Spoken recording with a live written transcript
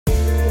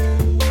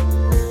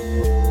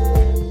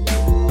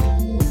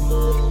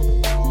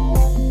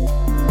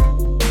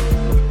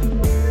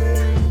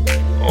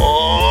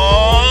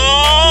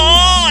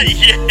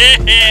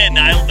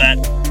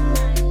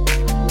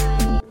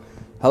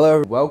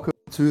Hello, welcome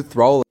to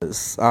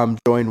Throwlers. I'm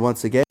joined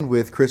once again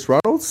with Chris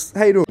Ronalds.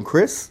 How you doing,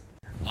 Chris?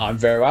 I'm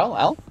very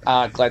well,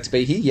 Al. Glad to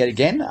be here yet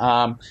again.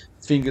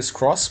 Fingers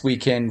crossed we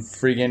can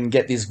friggin'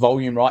 get this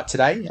volume right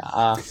today.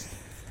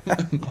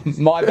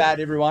 My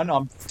bad, everyone.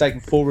 I'm taking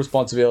full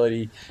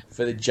responsibility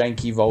for the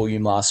janky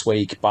volume last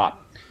week, but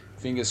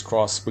fingers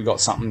crossed we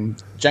got something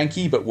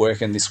janky but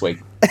working this week.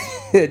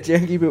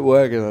 Janky but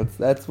working.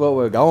 That's what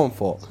we're going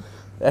for.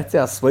 That's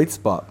our sweet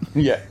spot.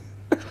 Yeah.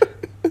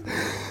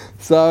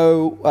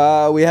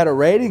 So we had a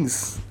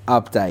ratings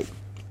update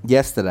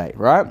yesterday,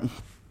 right?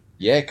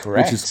 Yeah,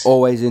 correct. Which is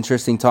always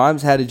interesting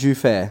times. How did you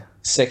fare?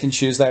 Second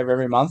Tuesday of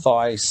every month,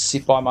 I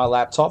sit by my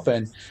laptop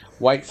and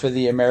wait for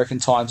the American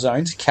time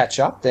zone to catch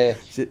up. They're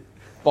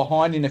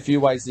behind in a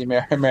few ways, the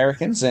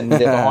Americans, and they're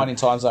behind in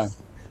time zone.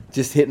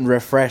 Just hitting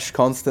refresh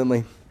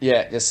constantly.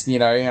 Yeah, just,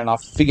 and I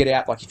figured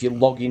out, like, if you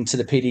log into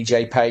the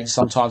PDJ page,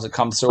 sometimes it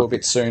comes through a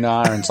bit sooner,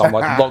 and so I'm,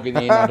 like, logging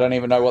in. I don't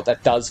even know what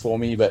that does for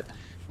me, but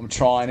I'm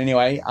trying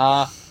anyway.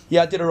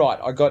 Yeah, I did all right.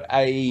 I got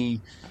a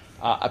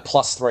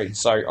 +3,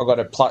 so I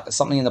got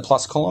something in the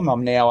plus column.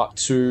 I'm now up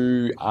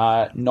to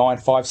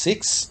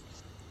 956.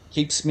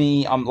 Keeps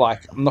me. I'm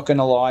not going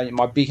to lie.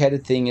 My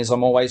big-headed thing is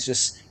I'm always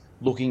just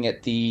looking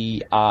at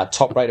the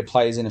top-rated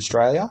players in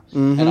Australia,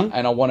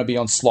 and I want to be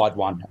on slide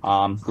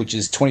 1, which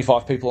is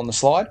 25 people on the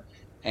slide,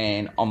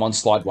 and I'm on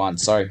slide 1,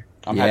 so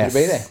I'm happy to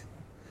be there.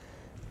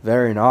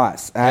 Very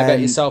nice. How about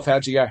yourself?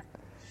 How'd you go?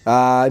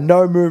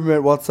 No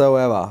movement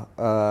whatsoever.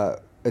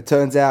 It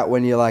turns out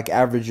when you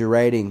average your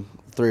rating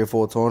 3 or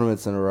 4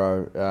 tournaments in a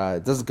row,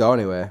 it doesn't go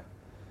anywhere.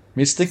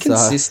 Mr.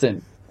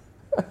 Consistent.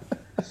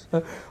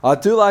 I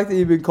do like that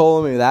you've been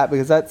calling me that,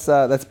 because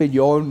that's been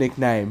your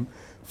nickname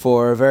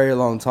for a very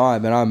long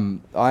time,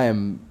 and I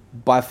am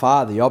by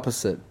far the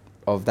opposite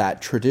of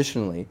that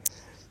traditionally.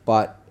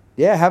 But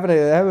yeah, having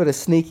a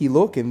sneaky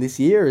look in this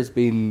year has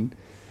been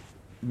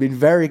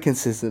very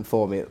consistent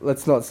for me.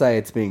 Let's not say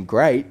it's been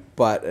great,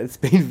 but it's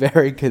been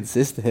very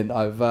consistent.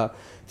 I've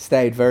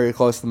stayed very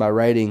close to my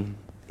rating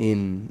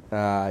in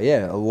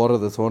a lot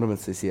of the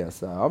tournaments this year,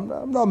 so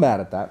I'm not mad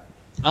at that.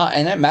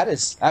 And that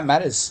matters.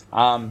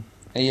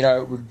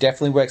 It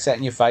definitely works out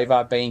in your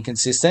favour being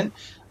consistent.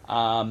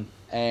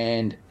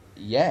 And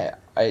yeah,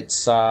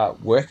 it's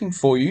working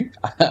for you.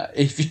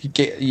 If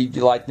you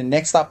like the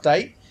next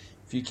update,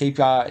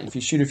 if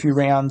you shoot a few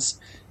rounds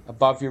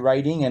above your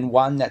rating and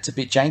one that's a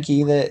bit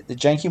janky, the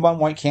janky one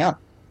won't count.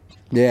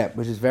 Yeah,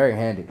 which is very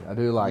handy. I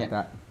do like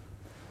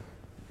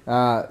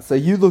that. So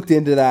you looked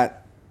into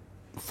that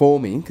for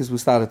me, because we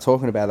started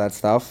talking about that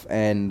stuff,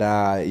 and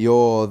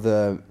you're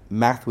the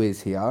math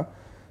whiz here.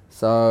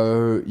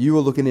 So you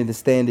were looking into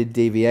standard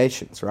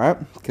deviations, right?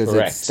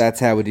 Because that's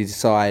how we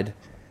decide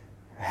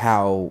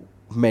how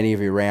many of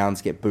your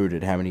rounds get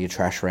booted, how many of your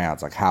trash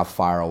rounds, like how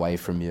far away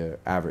from your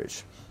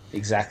average.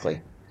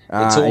 Exactly.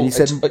 And you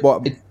said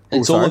what?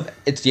 It's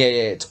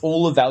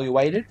all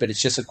evaluated, but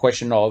it's just a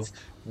question of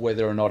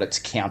whether or not it's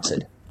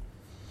counted.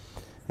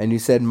 And you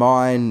said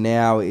mine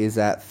now is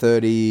at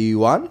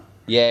 31?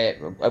 Yeah,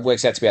 it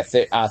works out to be at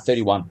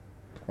 31.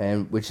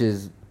 And which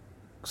is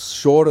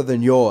shorter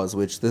than yours,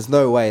 which there's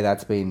no way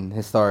that's been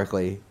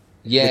historically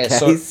the case.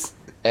 So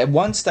at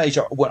one stage,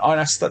 when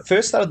I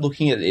first started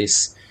looking at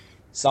this,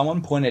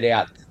 someone pointed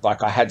out,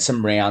 I had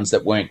some rounds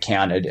that weren't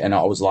counted, and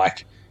I was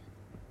like,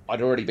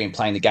 I'd already been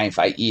playing the game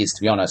for 8 years,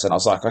 to be honest, and I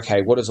was like,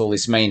 okay, what does all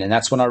this mean? And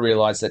that's when I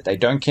realised that they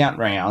don't count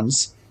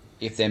rounds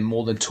if they're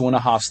more than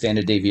 2.5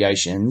 standard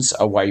deviations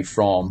away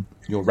from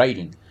your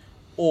rating,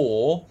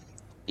 or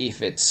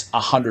if it's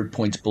 100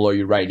 points below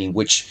your rating,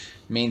 which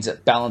means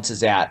it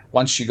balances out.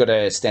 Once you've got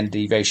a standard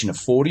deviation of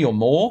 40 or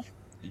more,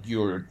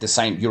 you're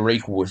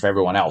equal with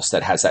everyone else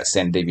that has that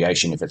standard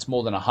deviation. If it's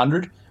more than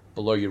 100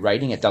 below your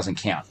rating, it doesn't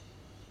count.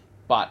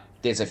 But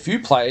there's a few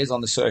players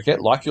on the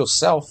circuit, like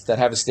yourself, that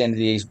have a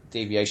standard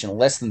deviation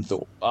less than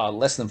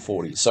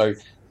 40. So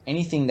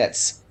anything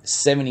that's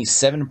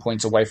 77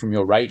 points away from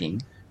your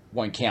rating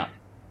won't count.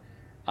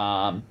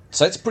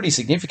 So it's pretty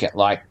significant.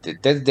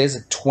 There's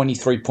a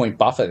 23-point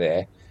buffer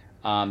there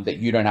that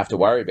you don't have to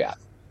worry about.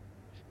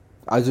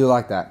 I do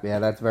like that. Yeah,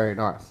 that's very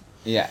nice.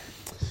 Yeah.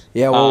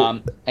 Yeah,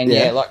 well...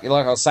 like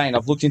I was saying,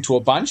 I've looked into a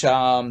bunch,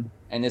 and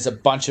there's a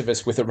bunch of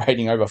us with a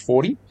rating over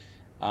 40.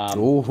 With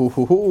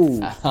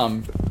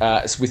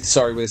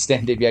a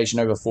standard deviation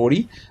over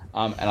 40.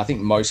 And I think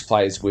most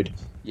players would,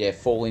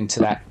 fall into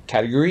that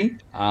category.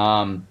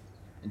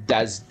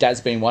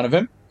 Daz being one of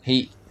them.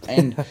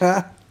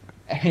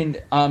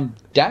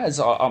 Daz,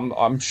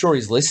 I'm sure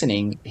he's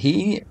listening.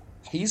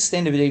 His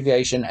standard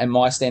deviation and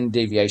my standard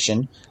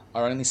deviation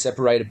are only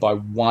separated by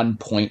 1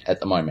 point at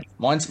the moment.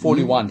 Mine's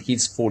 41,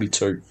 his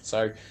 42.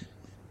 So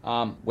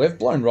we've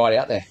blown right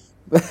out there.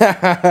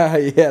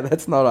 Yeah,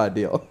 that's not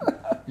ideal.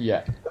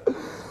 Yeah.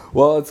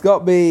 Well, it's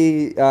got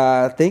me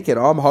thinking.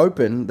 I'm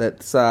hoping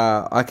that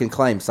I can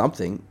claim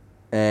something,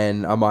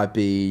 and I might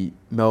be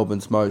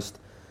Melbourne's most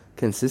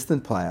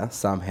consistent player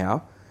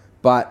somehow.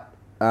 But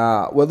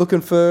we're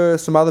looking for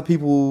some other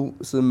people,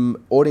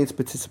 some audience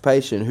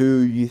participation, who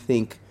you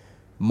think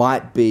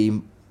might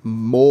be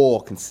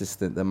more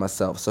consistent than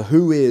myself. So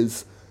who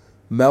is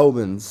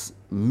Melbourne's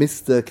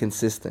Mr.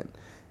 Consistent?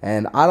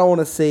 And I don't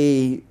want to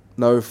see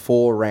no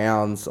 4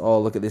 rounds.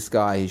 Oh, look at this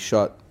guy. He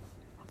shot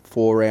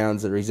 4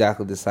 rounds that are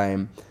exactly the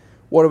same.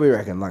 What do we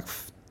reckon? Like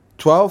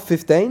 12,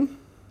 15?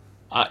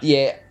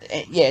 Yeah,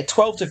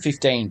 12 to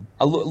 15.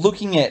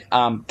 Looking at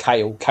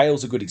Kale,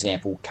 Kale's a good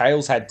example.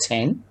 Kale's had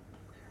 10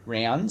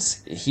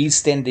 rounds. His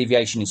standard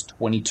deviation is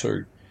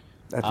 22.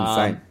 That's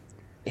insane.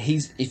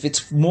 If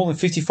it's more than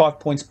 55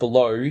 points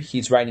below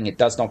his rating, it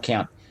does not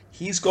count.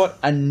 He's got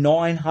a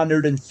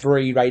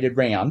 903 rated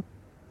round.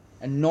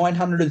 A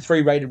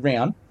 903 rated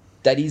round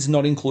that is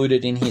not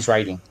included in his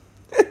rating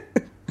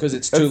because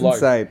it's too low.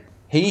 Insane.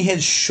 He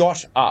has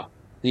shot up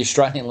the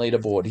Australian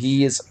leaderboard.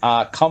 He is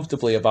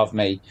comfortably above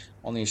me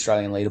on the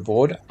Australian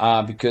leaderboard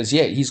because,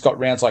 he's got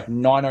rounds like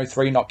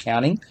 903 not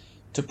counting.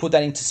 To put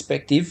that in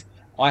perspective,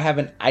 I have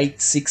an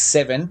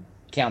 867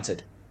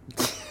 counted.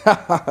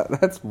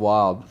 That's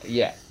wild.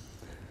 Yeah.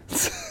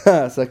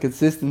 So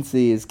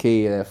consistency is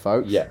key there,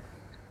 folks. Yeah.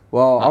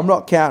 Well, I'm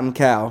not counting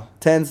Cal.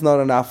 10's not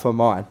enough for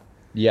mine.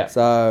 Yeah.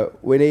 So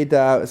we need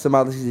some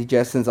other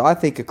suggestions. I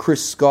think a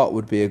Chris Scott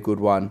would be a good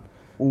one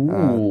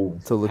to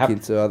look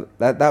into.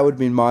 That would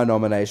be my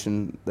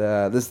nomination.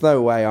 There's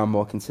no way I'm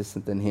more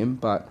consistent than him,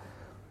 but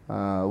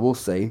we'll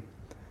see.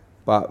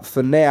 But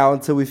for now,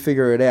 until we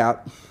figure it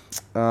out,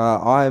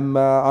 I'm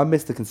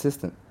Mr.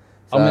 Consistent.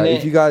 So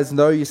if you guys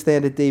know your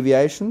standard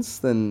deviations,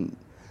 then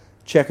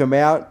check them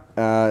out.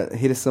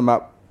 Hit us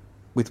up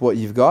with what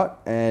you've got,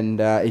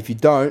 and if you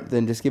don't,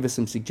 then just give us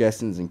some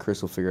suggestions, and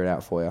Chris will figure it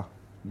out for you.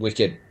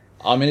 Wicked.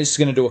 I'm just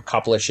going to do a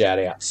couple of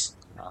shout-outs.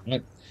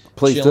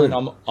 Please do.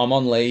 I'm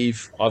on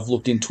leave. I've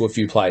looked into a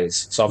few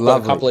players. So I've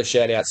Lovely. got a couple of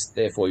shout-outs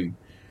there for you.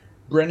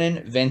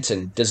 Brennan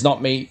Venton does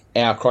not meet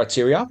our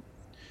criteria,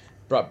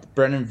 but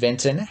Brennan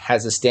Venton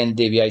has a standard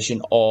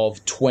deviation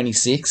of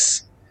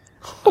 26.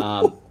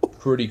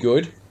 Pretty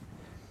good.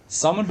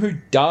 Someone who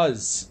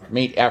does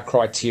meet our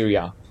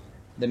criteria,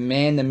 the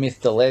man, the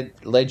myth, the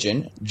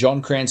legend,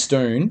 John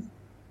Cranstoun,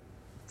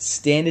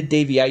 standard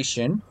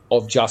deviation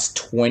of just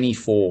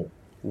 24.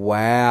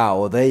 Wow.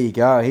 Well, there you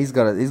go. He's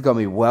got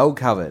me well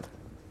covered.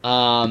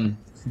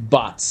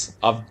 But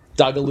I've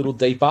dug a little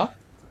deeper,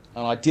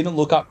 and I didn't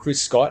look up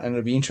Chris Scott, and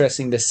it'll be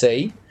interesting to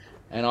see.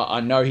 And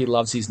I know he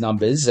loves his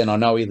numbers, and I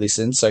know he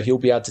listens, so he'll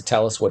be able to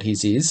tell us what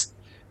his is.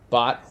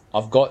 But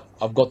I've got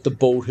the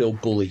Bald Hill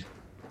Bully.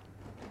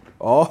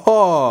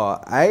 Oh,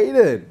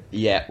 Aiden.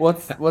 Yeah.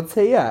 What's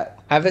he at?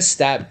 Have a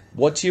stab.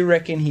 What do you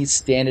reckon his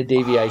standard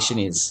deviation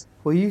is?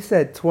 Well, you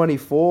said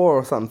 24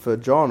 or something for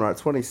John, right?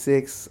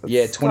 26.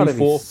 Yeah,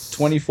 24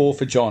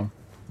 for John.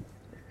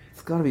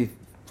 It's got to be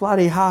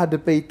bloody hard to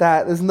beat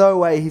that. There's no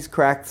way he's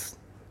cracked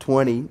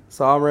 20,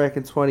 so I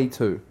reckon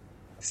 22.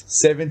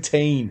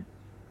 17.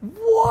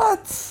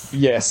 What?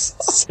 Yes,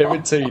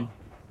 17.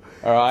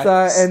 All right.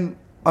 So, and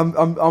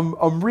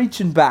I'm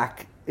reaching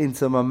back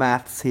into my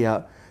maths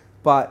here,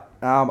 but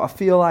I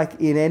feel like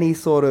in any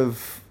sort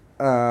of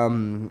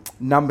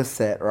number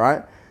set,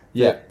 right?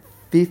 Yeah.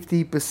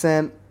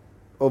 50%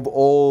 of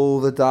all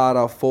the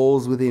data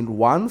falls within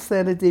one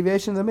standard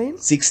deviation, I mean?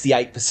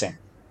 68%.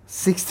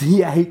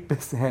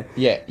 68%.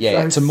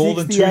 Yeah. So more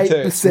than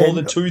 2/3. More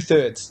than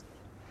 2/3.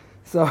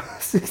 So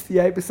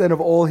 68% of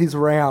all his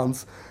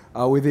rounds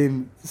are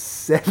within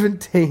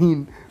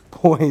 17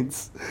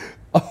 points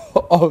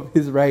of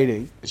his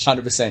rating.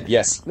 100%,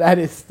 yes. That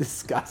is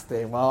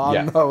disgusting. Well,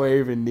 I'm nowhere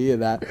even near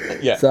that.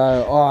 Yeah.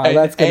 So,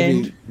 that's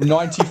going to be...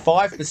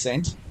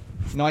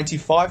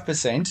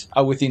 95%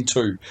 are within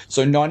 2.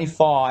 So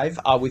 95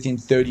 are within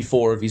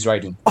 34 of his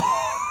rating.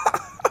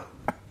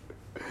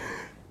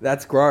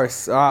 That's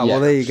gross. All right, well,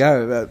 there you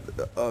go.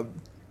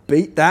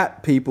 Beat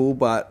that, people,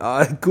 but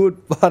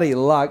good bloody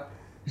luck.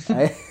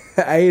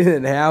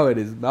 Aiden Howard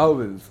is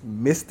Melbourne's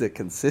Mr.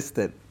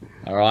 Consistent.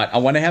 All right. I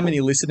wonder how many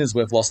listeners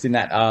we've lost in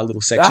that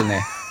little section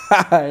there.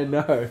 I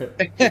know.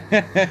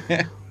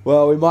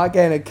 Well, we might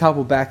gain a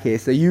couple back here.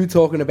 So you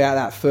talking about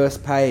that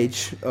first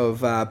page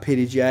of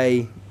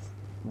PDGA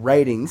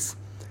ratings.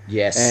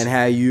 Yes. And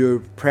how you're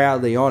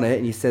proudly on it,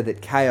 and you said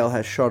that Kale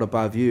has shot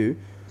above you.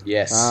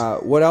 Yes.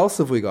 What else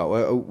have we got?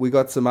 We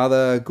got some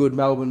other good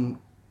Melbourne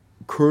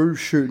crew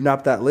shooting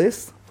up that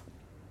list.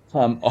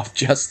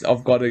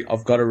 I've got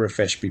to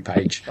refresh my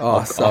page.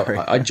 Oh, sorry.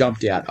 I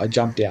jumped out.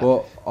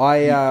 Well,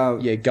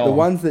 the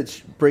ones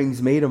that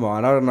brings me to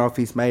mind, I don't know if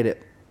he's made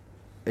it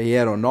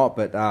yet or not,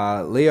 but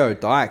Leo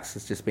Dykes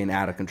has just been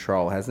out of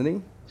control, hasn't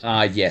he?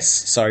 Yes.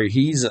 So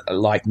he's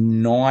like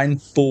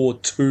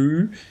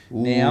 942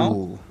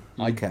 now.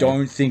 Okay. I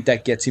don't think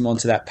that gets him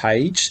onto that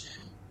page.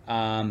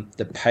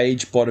 The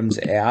page bottoms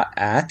out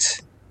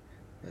at...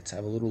 Let's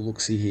have a little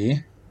look-see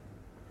here.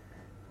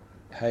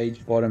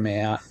 Page bottom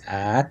out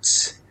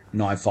at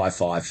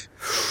 955.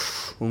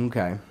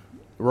 Okay.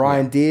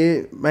 Ryan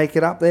Deere make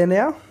it up there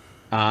now?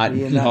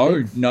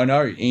 No.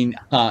 In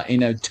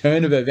a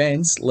turn of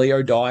events,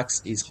 Leo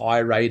Dykes is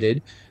higher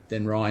rated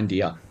than Ryan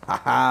Deere.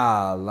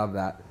 Haha, love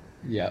that.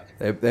 Yeah.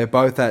 They're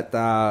both at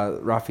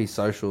Ruffy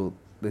Social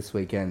this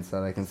weekend,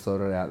 so they can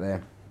sort it out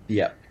there.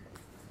 Yeah.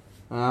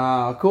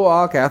 Cool.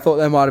 Okay, I thought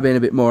they might have been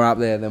a bit more up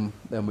there than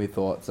we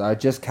thought. So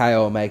just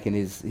KO making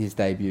his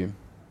debut.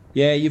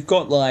 Yeah, you've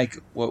got like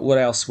what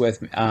else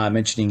worth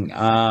mentioning?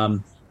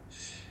 Paddy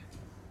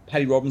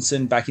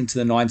Robinson back into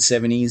the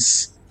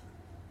 970s.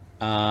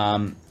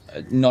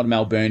 Not a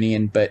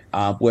Melburnian, but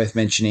worth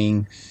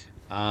mentioning.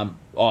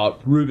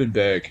 Ruben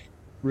Berg.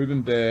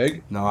 Ruben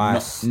Berg,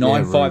 Nice.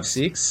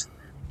 956.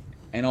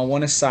 And I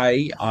want to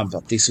say,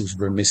 this was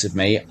remiss of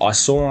me. I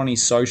saw on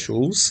his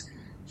socials,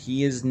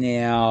 he is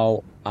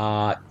now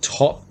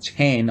top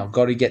 10. I've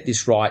got to get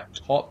this right.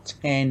 Top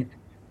 10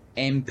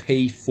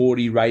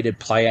 MP40 rated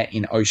player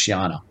in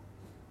Oceania.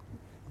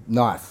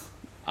 Nice.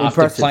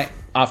 Impressive.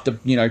 After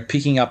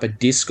picking up a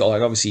disc,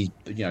 like obviously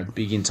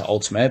big into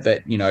Ultimate,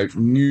 but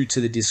new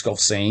to the disc golf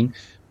scene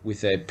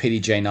with a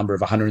PDG number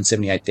of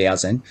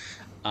 178,000.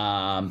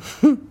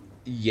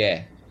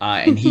 Yeah,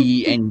 and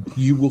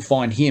you will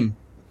find him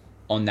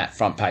on that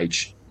front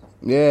page.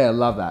 Yeah, I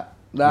love that.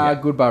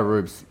 Good by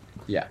Rubes.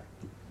 Yeah.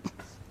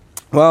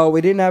 Well,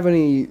 we didn't have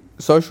any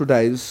social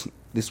days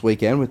this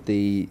weekend with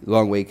the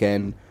long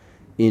weekend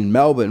in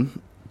Melbourne,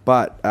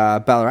 but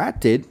Ballarat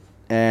did,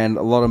 and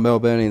a lot of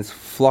Melburnians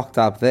flocked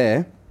up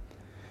there.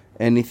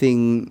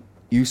 Anything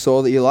you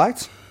saw that you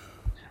liked?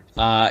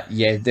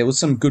 Yeah, there was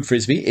some good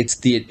frisbee.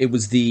 It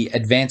was the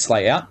advanced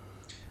layout.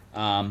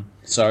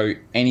 So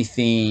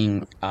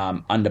anything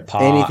under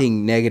par,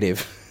 anything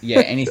negative.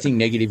 Yeah, anything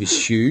negative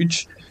is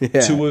huge.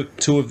 Yeah. Two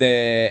of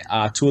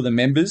the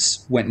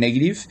members went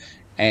negative,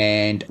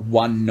 and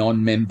one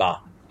non-member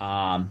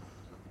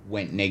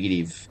went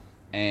negative.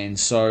 And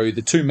so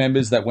the two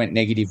members that went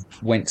negative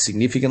went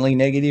significantly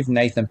negative.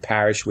 Nathan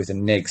Parrish with a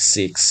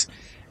 -6,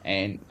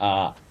 and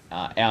our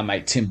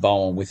mate Tim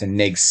Bowen with a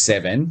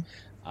 -7.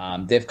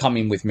 They've come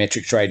in with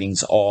metrics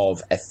ratings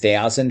of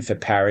 1,000 for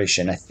Parrish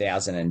and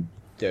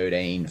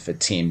 1,013 for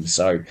Tim.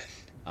 So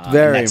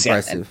very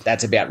impressive.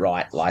 That's about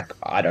right. Like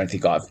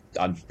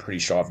I'm pretty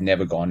sure I've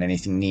never gone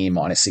anything near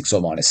 -6 or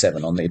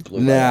 -7 on the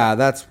blue. Nah,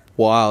 that's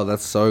wild.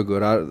 That's so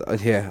good.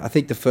 I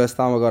think the first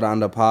time I got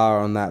under par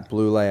on that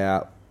blue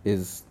layout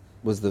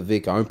was the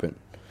Vic Open.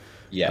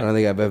 Yeah, I don't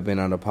think I've ever been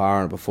under par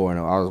on it before, and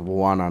I was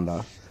 1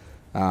 under.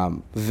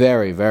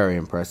 Very, very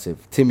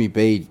impressive. Timmy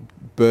B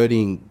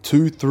birding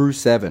 2 through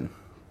 7.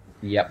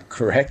 Yep,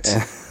 correct.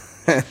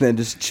 And then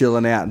just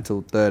chilling out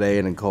until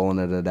 13 and calling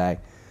it a day.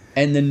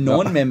 And the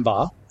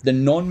non-member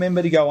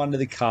to go under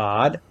the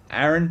card,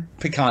 Aaron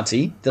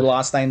Picanti, the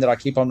last name that I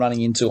keep on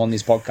running into on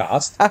this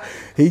podcast.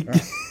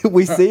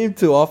 We see him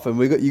too often.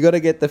 You got to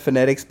get the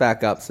phonetics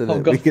back up so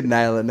that we can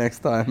nail it next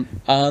time.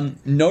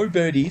 No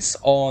birdies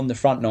on the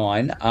front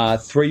 9,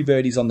 3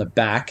 birdies on the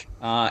back,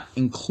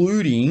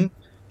 including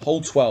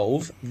hole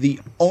 12, the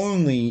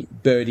only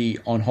birdie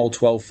on hole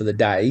 12 for the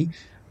day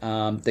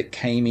that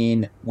came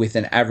in with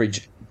an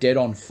average dead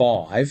on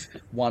 5,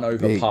 1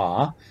 over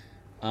par.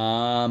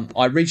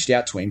 I reached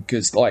out to him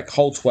because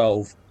hole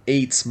 12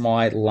 eats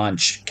my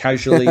lunch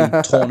casually,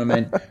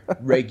 tournament,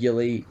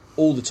 regularly,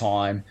 all the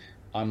time.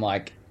 I'm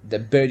like, the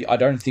birdie, I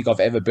don't think I've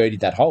ever birdied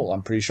that hole.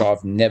 I'm pretty sure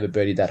I've never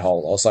birdied that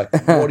hole. I was like,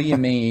 what do you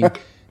mean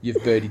you've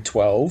birdied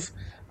 12?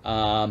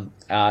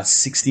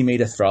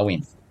 60-meter throw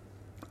in.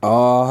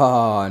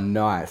 Oh,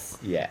 nice.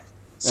 Yeah.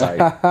 So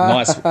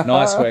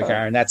nice work,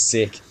 Aaron. That's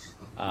sick.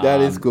 That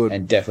is good.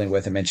 And definitely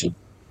worth a mention.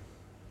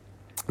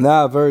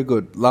 No, very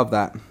good. Love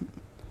that.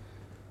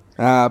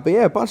 But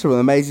yeah, a bunch of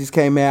them. The Mazies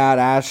came out,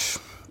 Ash,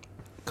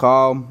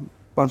 Kyle,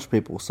 bunch of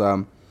people.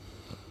 So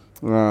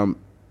that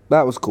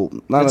was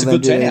cool. That's a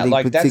good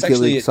turnout. That's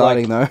actually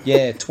exciting though.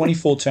 Yeah,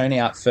 24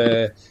 turnout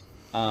for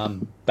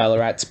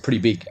Ballarat's pretty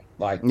big.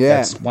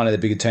 That's one of the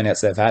bigger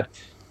turnouts they've had.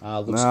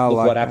 Look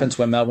what happens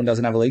when Melbourne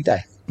doesn't have a league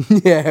day.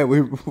 Yeah,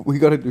 we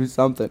got to do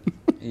something.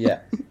 Yeah.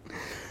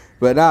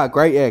 But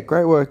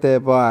great work there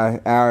by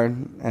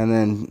Aaron.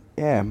 And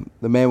then,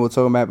 the man we were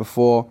talking about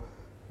before,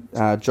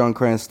 John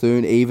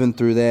Cranstoun, even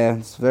through there.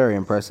 It's very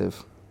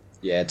impressive.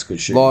 Yeah, it's good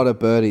shooting. A lot of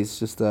birdies,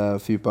 just a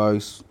few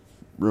bogeys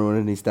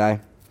ruining his day.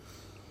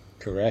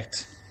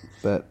 Correct.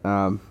 But,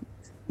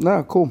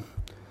 no, cool.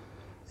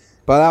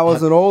 But that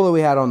wasn't all that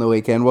we had on the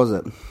weekend, was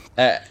it?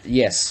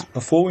 Yes.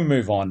 Before we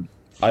move on,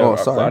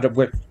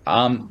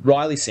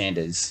 Riley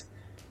Sanders.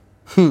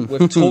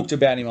 We've talked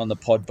about him on the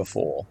pod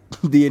before.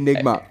 The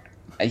Enigma.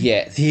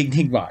 Yeah, the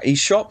Enigma. He's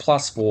shot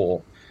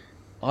 +4.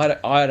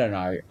 I don't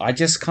know. I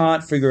just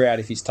can't figure out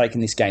if he's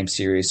taking this game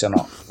serious or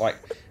not.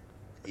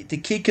 The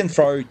kid can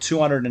throw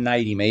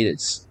 280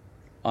 metres.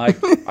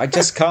 I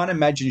just can't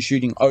imagine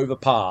shooting over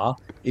par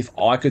if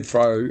I could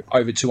throw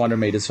over 200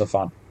 metres for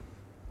fun.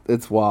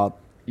 It's wild.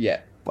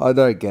 Yeah. I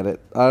don't get it.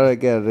 I don't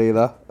get it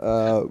either.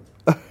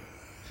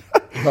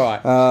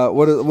 Right.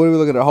 What are we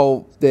looking at?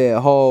 Hole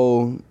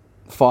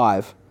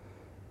 5.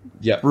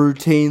 Yeah.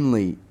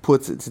 Routinely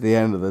puts it to the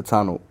end of the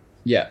tunnel.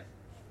 Yeah.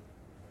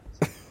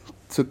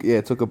 Took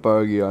a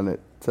bogey on it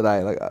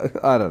today.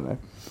 I don't know.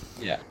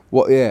 Yeah.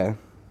 Yeah.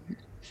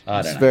 I don't know.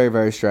 It's very,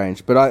 very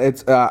strange. But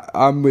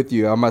I'm with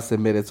you. I must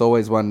admit, it's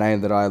always one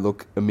name that I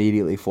look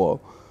immediately for.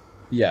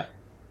 Yeah.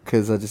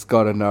 Because I just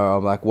got to know.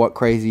 I'm like, what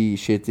crazy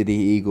shit did he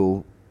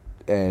eagle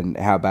and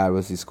how bad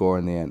was his score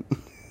in the end.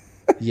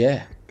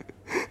 Yeah.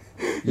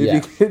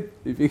 If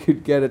you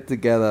could get it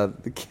together,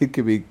 the kid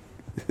could be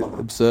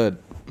absurd.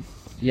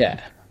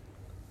 Yeah.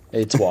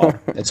 It's wild.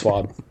 It's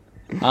wild.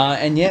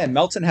 And yeah,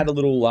 Melton had a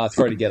little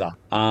throw together.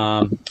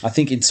 I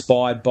think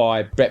inspired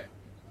by Brett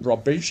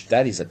Rodbridge.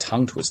 That is a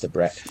tongue twister,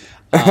 Brett.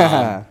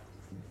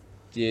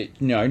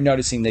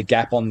 Noticing the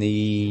gap on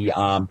the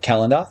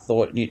calendar,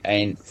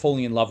 and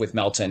falling in love with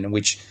Melton,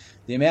 which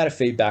the amount of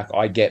feedback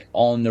I get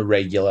on the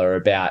regular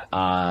about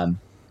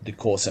the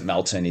course at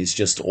Melton is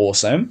just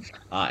awesome.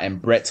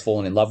 And Brett's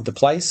fallen in love with the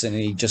place, and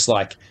he just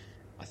I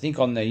think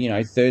on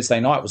the Thursday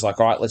night was like,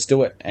 all right, let's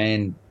do it,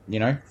 and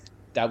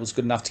that was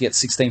good enough to get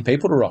 16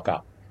 people to rock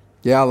up.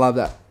 Yeah, I love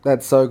that.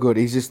 That's so good.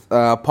 He's just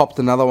popped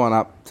another one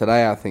up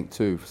today, I think,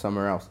 too,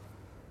 somewhere else.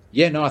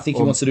 Yeah, no, I think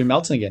he wants to do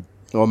Melton again.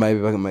 Or maybe,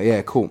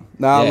 yeah, cool.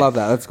 No, I love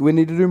that. We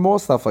need to do more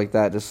stuff like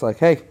that. Just like,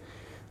 hey,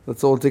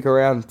 let's all dick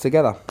around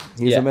together.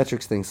 Here's a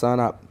metrics thing. Sign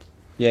up.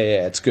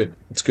 Yeah, it's good.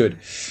 It's good.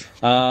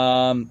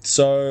 Some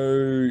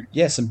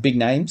big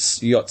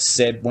names. You got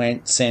Seb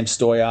Went, Sam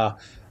Stoyer,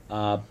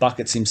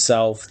 Buckets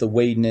himself, the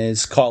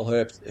Wiedners, Kyle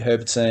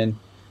Herbertson.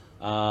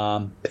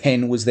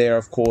 Penn was there,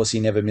 of course. He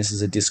never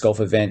misses a disc golf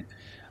event.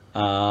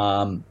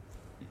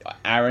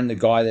 Aaron, the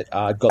guy that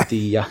got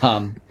the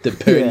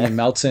birdie in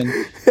Melton.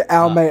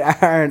 Our mate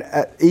Aaron,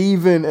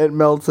 even at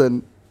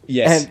Melton.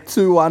 Yes. And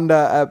 2 under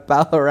at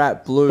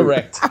Ballarat Blue.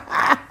 Correct.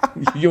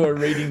 You were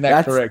reading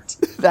that correct.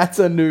 That's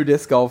a new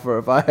disc golfer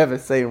if I ever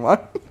seen one.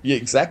 Yeah,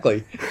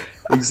 exactly.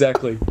 And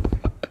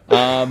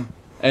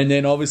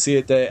then obviously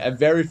a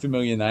very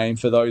familiar name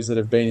for those that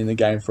have been in the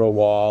game for a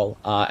while,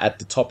 at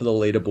the top of the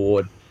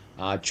leaderboard,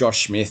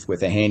 Josh Smith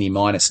with a handy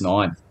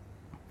 -9.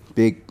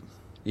 Big.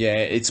 Yeah,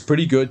 it's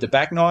pretty good. The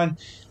back nine,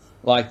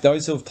 like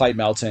those who have played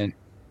Melton,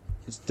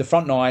 the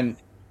front nine,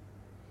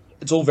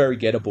 it's all very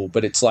gettable,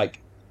 but it's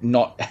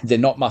they're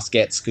not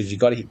must-gets because you've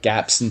got to hit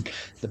gaps, and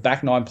the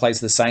back nine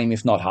plays the same,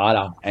 if not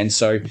harder. And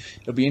so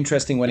it'll be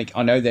interesting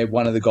I know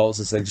one of the goals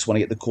is they just want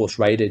to get the course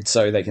rated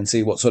so they can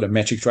see what sort of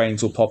metric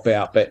ratings will pop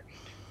out, but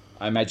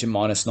I imagine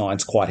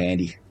 -9's quite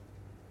handy.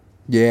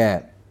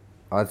 Yeah,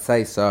 I'd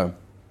say so.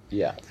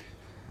 Yeah.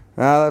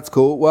 That's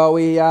cool. Well,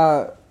 we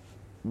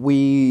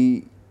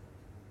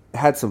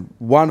had some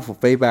wonderful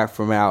feedback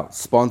from our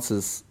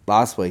sponsors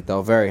last week. They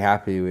were very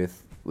happy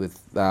with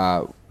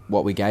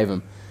what we gave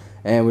them.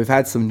 And we've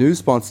had some new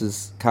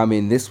sponsors come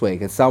in this week,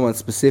 and someone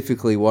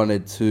specifically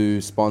wanted to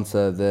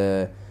sponsor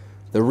the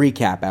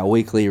recap, our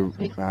weekly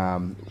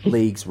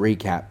leagues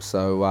recap.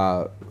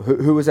 So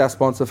who was our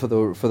sponsor for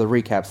the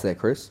recaps there,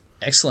 Chris?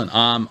 Excellent.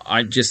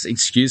 I just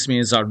excuse me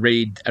as I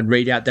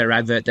read out their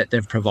advert that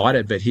they've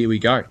provided, but here we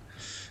go.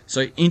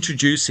 So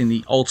introducing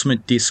the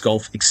ultimate disc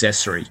golf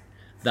accessory,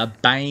 the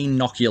Bayne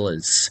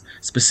Noculars,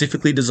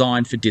 specifically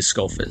designed for disc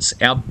golfers.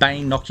 Our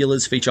Bayne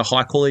Noculars feature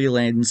high-quality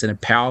lens and a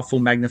powerful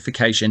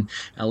magnification,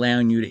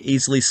 allowing you to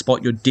easily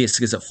spot your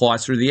disc as it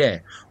flies through the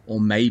air, or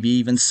maybe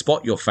even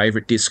spot your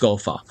favourite disc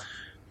golfer.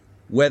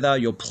 Whether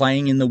you're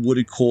playing in the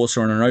wooded course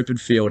or on an open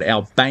field,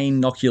 our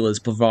Bayne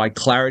Noculars provide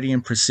clarity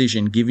and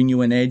precision, giving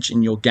you an edge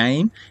in your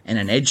game and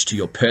an edge to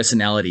your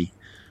personality.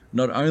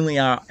 Not only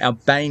are our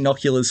Bayne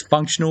Noculars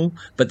functional,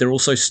 but they're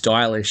also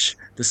stylish.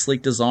 The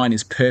sleek design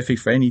is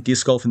perfect for any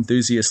disc golf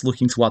enthusiast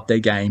looking to up their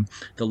game.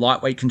 The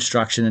lightweight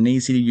construction and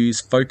easy-to-use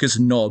focus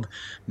knob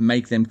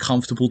make them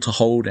comfortable to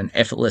hold and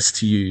effortless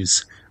to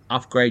use.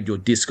 Upgrade your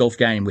disc golf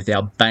game with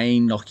our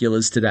Bayne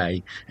Noculars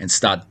today and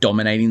start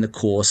dominating the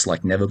course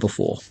like never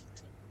before.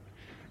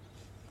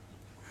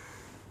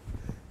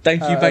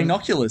 Thank you, Bayne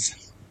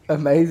Noculars.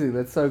 Amazing.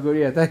 That's so good.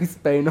 Yeah, thanks,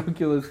 Bayne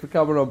Noculars, for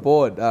coming on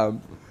board.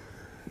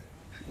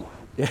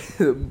 Yeah,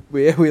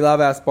 we love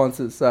our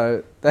sponsors,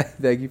 so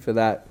thank you for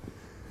that.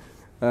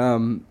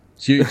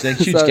 Huge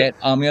get.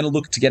 I'm going to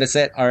look to get a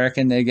set. I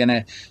reckon they're going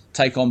to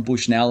take on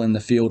Bushnell in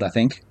the field, I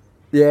think.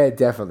 Yeah,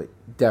 definitely,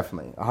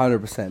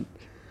 100%.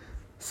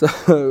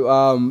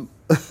 So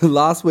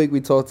last week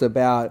we talked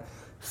about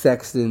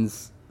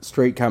Sexton's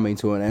streak coming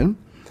to an end.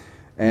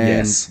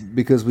 And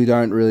because we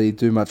don't really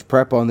do much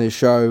prep on this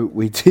show,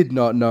 we did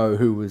not know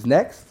who was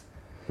next.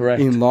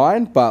 Correct. In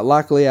line, but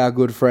luckily our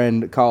good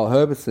friend Kyle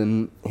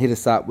Herbertson hit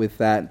us up with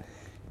that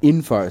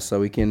info so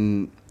we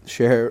can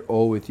share it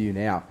all with you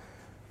now.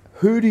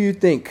 Who do you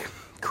think,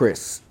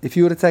 Chris, if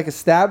you were to take a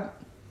stab,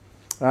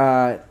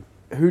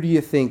 who do you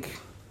think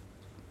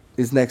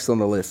is next on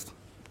the list?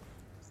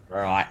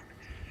 Right.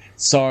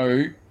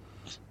 So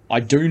I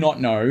do not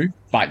know,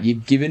 but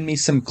you've given me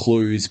some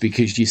clues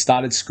because you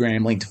started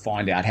scrambling to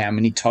find out how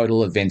many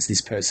total events this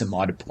person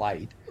might have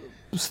played.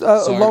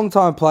 A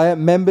long-time player,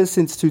 member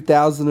since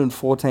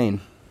 2014.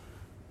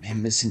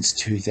 Member since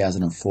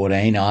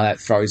 2014. Oh, that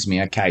throws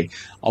me. Okay.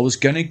 I was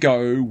going to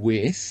go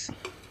with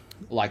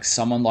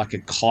someone like a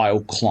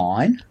Kyle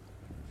Klein.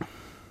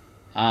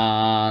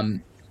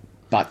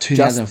 But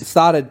just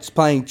started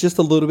playing just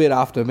a little bit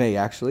after me,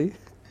 actually.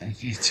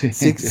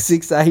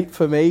 6'8"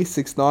 for me,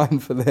 6'9"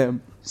 for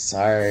them.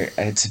 So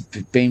it's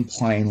been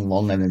playing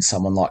longer than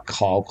someone like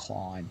Kyle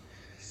Klein.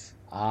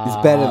 He's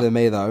better than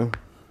me, though.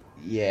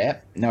 Yeah,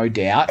 no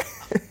doubt.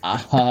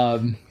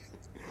 um,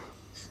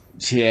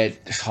 yeah,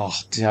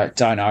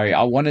 don't know.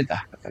 I wanted.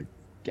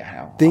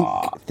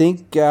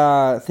 Think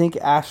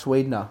Ash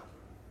Weidner.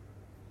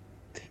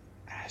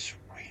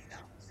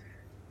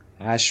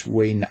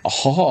 Ashwin.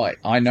 Oh,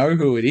 I know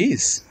who it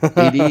is.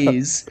 It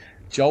is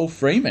Joel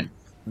Freeman.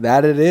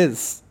 That it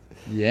is.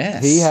 He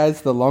Yes.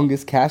 has the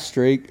longest cash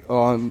streak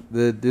on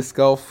the disc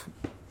golf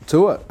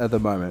tour at the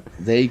moment.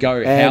 There you go.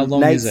 And How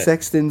long Nate is it?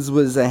 Sexton's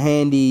was a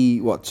handy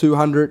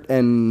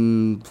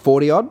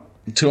 240 odd.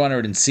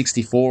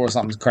 264 or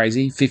something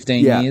crazy.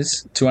 15 Yeah.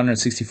 years,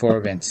 264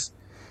 events.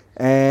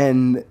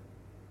 And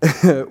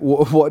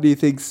what do you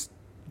think's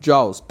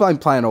Joel's been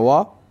playing a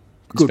while?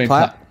 It's Good been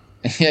player.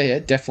 yeah,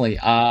 definitely.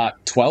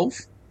 12.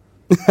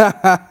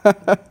 I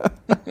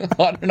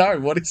don't know.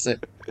 What is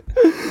it?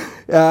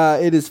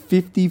 It is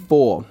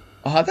 54.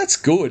 Oh, that's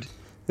good.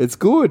 It's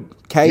good.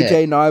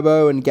 KJ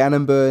Nybo and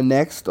Gannonburn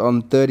next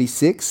on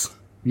 36.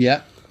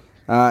 Yeah.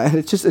 And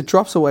it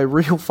drops away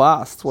real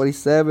fast.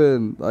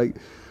 27. Paul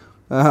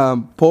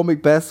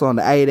McBeth on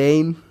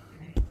 18.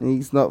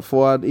 He's not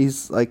forward.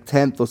 He's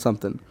 10th or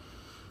something.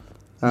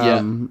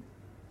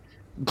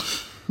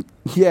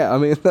 Yeah, I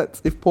mean, that's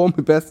if Paul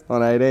McBeth's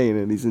on 18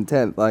 and he's in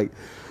 10th,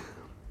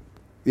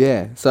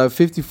 yeah. So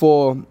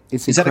 54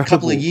 is that a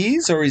couple of incredible.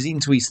 years or is he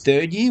into his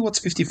third year? What's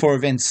 54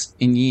 events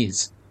in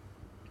years?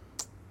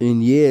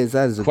 In years,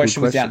 that is a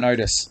Question good without question.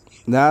 notice.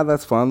 No,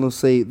 that's fine. We'll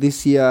see.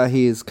 This year,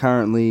 he is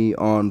currently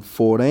on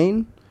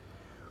 14.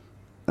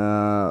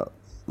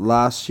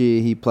 Last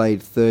year, he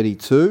played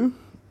 32.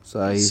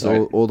 So he's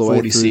all the way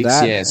through 46,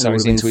 that. yeah, so and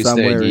he's would have into been his third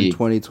somewhere year. in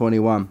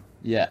 2021.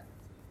 Yeah.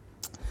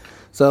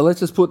 So let's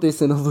just put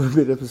this in a little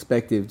bit of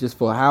perspective just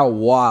for how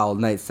wild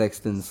Nate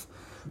Sexton's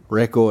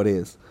record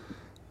is.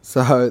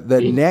 So the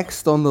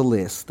next on the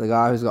list, the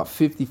guy who's got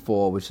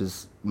 54, which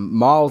is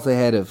miles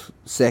ahead of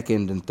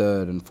second and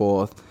third and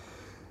fourth,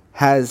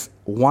 has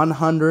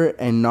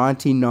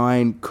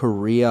 199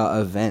 career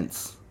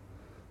events.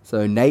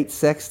 So Nate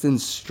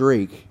Sexton's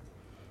streak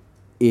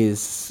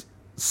is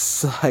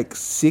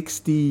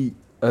 60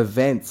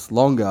 events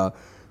longer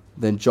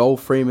than Joel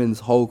Freeman's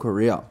whole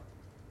career.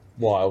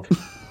 Wild.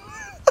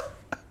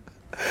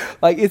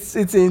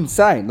 It's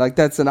insane.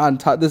 That's an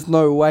untouched. There's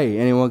no way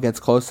anyone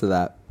gets close to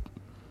that.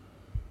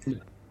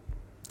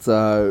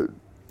 So,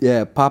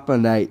 yeah, Papa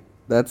Nate.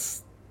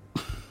 That's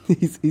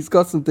he's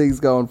got some things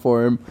going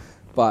for him,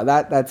 but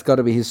that's got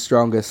to be his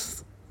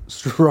strongest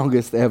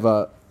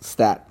ever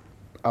stat,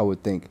 I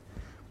would think.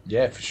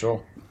 Yeah, for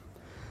sure.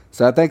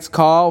 So thanks,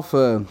 Kyle,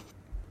 for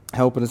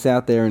helping us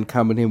out there and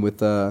coming in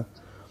with a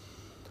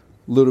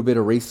little bit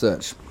of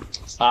research.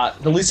 The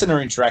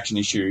listener interaction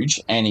is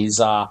huge and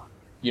is,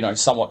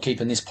 somewhat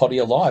keeping this potty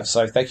alive.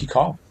 So thank you,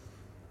 Kyle.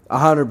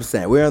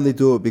 100%. We only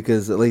do it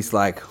because at least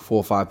 4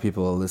 or 5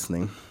 people are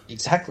listening.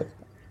 Exactly.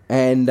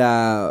 And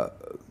I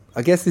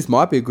guess this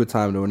might be a good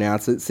time to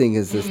announce it, seeing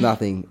as there's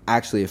nothing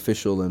actually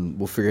official and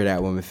we'll figure it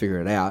out when we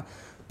figure it out.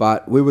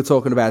 But we were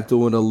talking about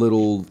doing a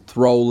little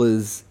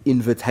Throwlers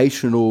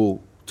Invitational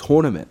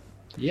tournament.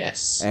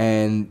 Yes.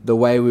 And the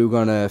way we were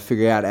going to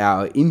figure out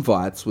our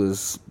invites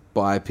was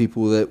by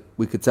people that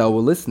we could tell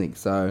were listening.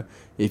 So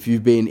if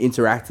you've been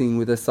interacting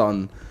with us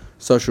on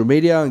social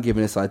media and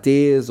giving us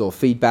ideas or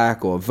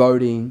feedback or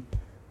voting,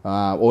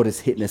 or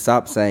just hitting us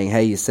up saying,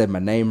 hey, you said my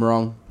name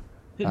wrong,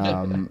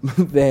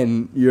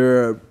 then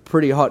you're a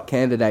pretty hot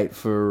candidate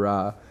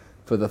for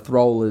the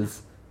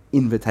Throwlers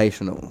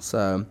Invitational.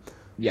 So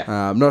Yeah.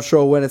 I'm not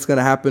sure when it's going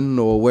to happen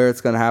or where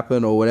it's going to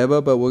happen or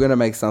whatever, but we're going to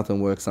make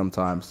something work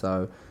sometime.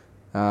 So,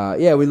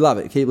 we love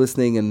it. Keep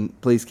listening and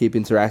please keep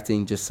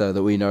interacting just so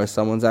that we know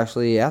someone's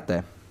actually out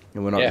there.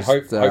 And we're not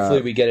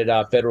hopefully we get it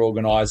better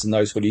organised than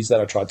those hoodies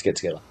that I tried to get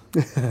together.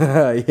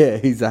 Yeah,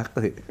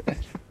 exactly.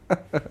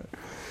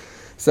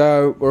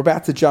 So we're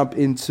about to jump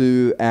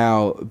into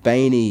our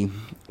Bayne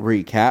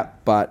recap,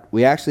 but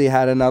we actually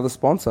had another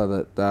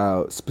sponsor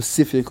that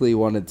specifically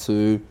wanted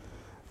to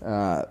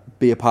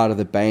be a part of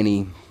the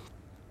Bayne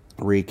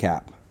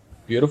recap.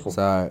 Beautiful.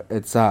 So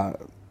it's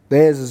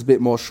theirs is a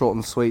bit more short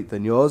and sweet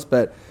than yours,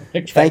 but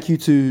Okay. Thank you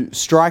to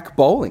Strike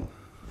Bowling.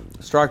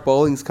 Strike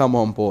Bowling's come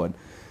on board,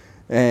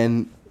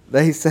 and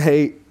they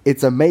say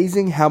it's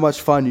amazing how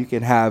much fun you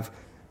can have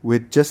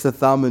with just a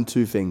thumb and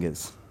 2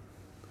 fingers.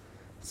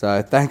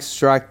 So thanks,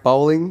 Strike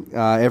Bowling.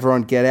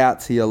 Everyone get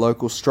out to your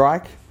local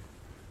Strike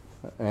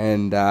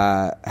and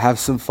have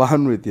some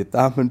fun with your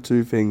thumb and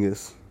 2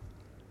 fingers.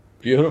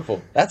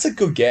 Beautiful. That's a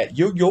good get.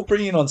 You're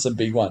bringing on some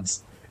big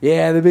ones.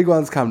 Yeah, the big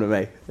ones come to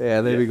me.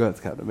 Big ones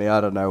come to me.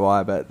 I don't know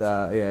why, but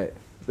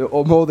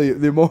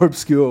the more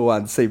obscure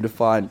ones seem to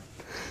find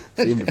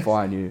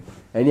you.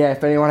 And yeah,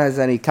 if anyone has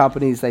any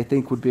companies they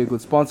think would be a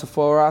good sponsor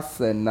for us,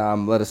 then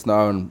let us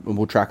know and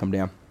we'll track them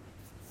down.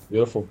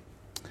 Beautiful.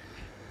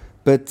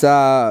 But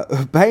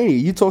Bayne,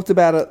 you talked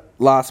about it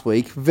last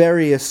week.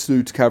 Very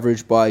astute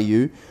coverage by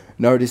you,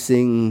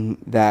 noticing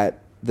that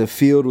the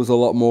field was a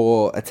lot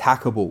more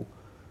attackable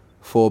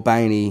for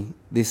Bayne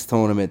this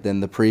tournament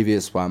than the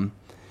previous one,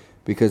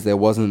 because there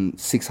wasn't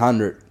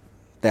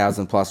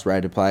 600,000 plus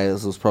rated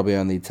players. It was probably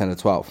only 10 or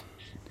 12.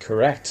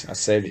 Correct. I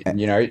said,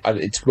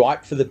 it's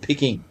ripe for the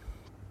picking.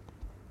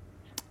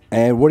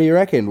 And what do you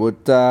reckon?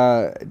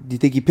 Do you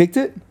think he picked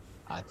it?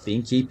 I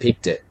think he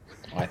picked it.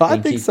 I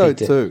think so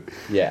too.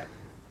 Yeah.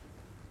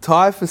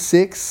 Tie for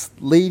 6th,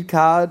 lead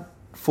card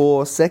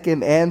for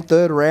 2nd and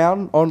 3rd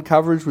round on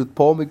coverage with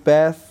Paul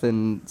McBeth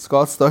and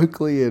Scott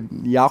Stokely and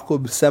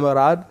Jakub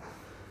Semerad.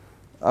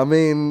 I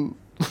mean,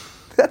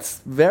 that's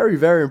very,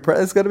 very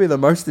impressive. It's going to be the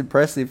most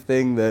impressive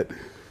thing that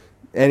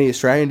any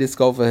Australian disc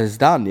golfer has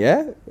done,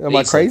 yeah? Am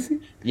I crazy?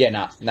 Yeah,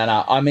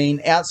 no. I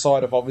mean,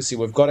 outside of, obviously,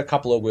 we've got a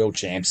couple of world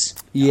champs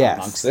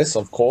amongst this,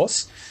 of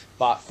course.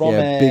 But from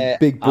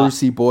big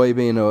Brucey boy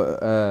being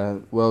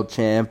a world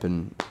champ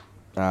and,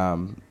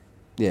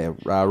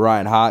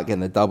 Ryan Hart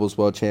getting the doubles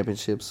world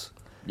championships.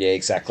 Yeah,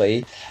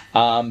 exactly.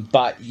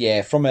 But,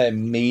 yeah, from a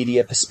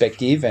media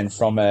perspective and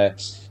from a,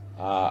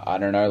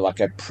 like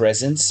a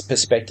presence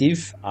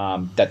perspective,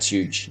 that's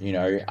huge,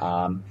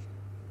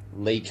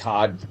 league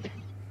card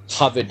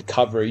covered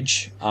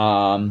coverage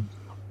by,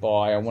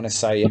 I want to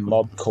say, a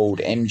mob called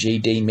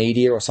MGD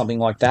Media or something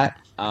like that.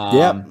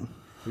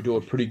 Who do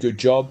a pretty good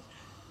job.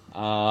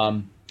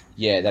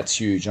 That's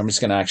huge. I'm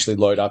just going to actually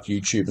load up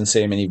YouTube and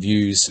see how many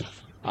views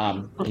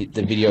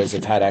the videos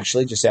have had,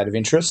 actually, just out of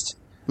interest.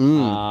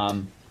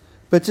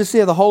 But just,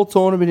 the whole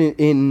tournament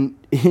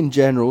in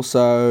general,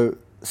 so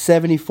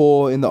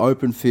 74 in the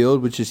open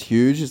field, which is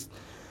huge. It's,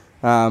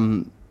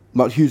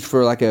 not huge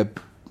for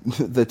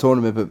the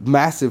tournament, but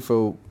massive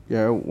for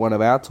one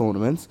of our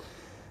tournaments.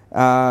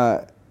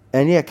 Coming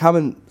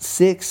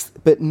 6th,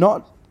 but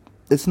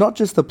it's not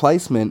just the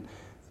placement.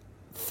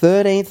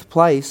 13th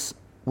place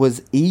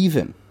was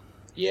even.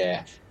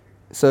 Yeah.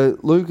 So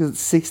Lucas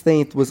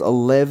 16th was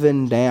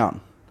 11 down.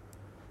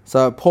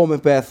 So Paul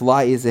McBeth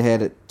light years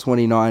ahead at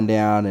 29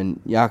 down,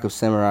 and Jakub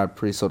Semerad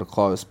pretty sort of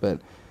close. But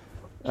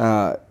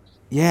it's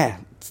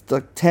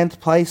 10th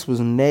place was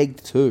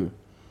negged too.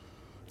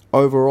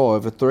 Overall,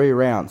 over 3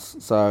 rounds.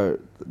 So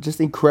just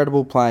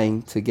incredible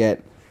playing to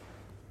get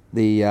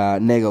the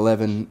neg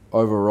 11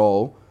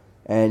 overall.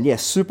 And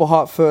super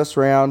hot first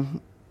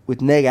round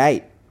with neg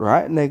 8,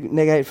 right?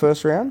 Neg 8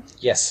 first round?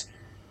 Yes.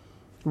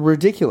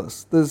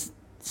 Ridiculous. There's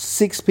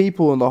 6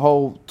 people in the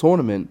whole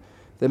tournament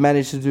that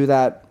managed to do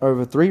that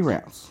over 3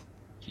 rounds.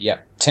 Yep,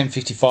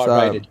 1055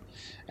 rated.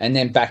 And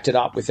then backed it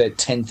up with a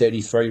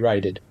 1033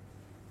 rated.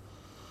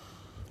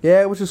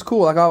 Yeah, which is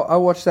cool. I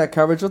watched that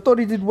coverage. I thought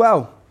he did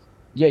well.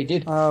 Yeah, he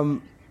did.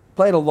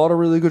 Played a lot of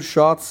really good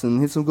shots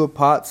and hit some good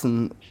putts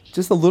and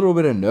just a little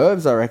bit of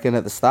nerves, I reckon,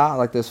 at the start.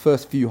 Like those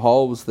first few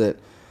holes that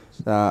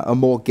are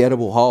more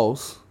gettable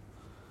holes.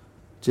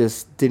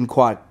 Just didn't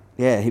quite...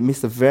 Yeah, he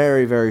missed a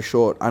very, very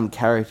short,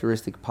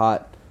 uncharacteristic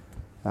putt.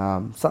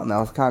 Something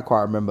else, can't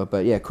quite remember.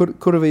 But yeah,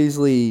 could have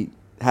easily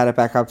had it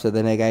back up to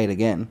the neg 8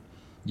 again.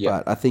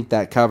 But I think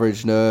that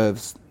coverage,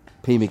 nerves,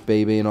 P.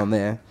 McBee being on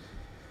there.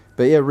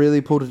 But yeah,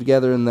 really pulled it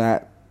together in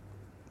that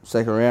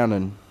second round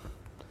and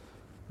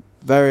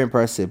very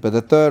impressive. But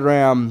the third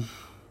round,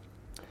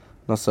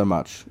 not so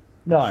much.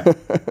 No.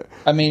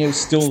 I mean, it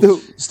was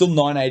still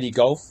 980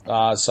 golf.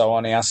 So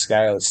on our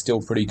scale, it's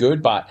still pretty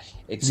good. But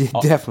it's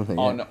definitely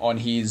on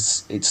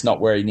his, it's not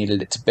where he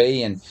needed it to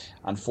be. And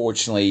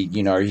unfortunately,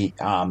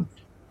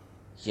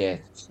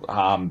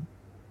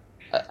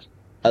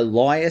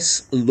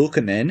 Elias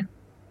Luukkonen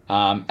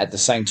at the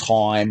same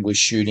time was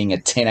shooting a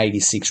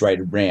 1086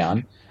 rated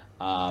round.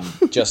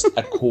 Just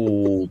a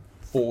cool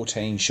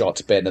 14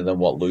 shots better than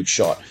what Luke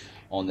shot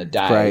on the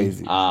day.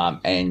 Crazy.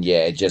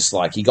 Just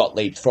like he got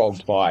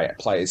leapfrogged by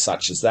players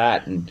such as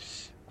that and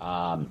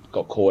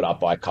got caught up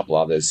by a couple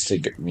others to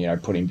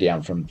put him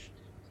down from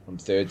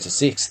 3rd to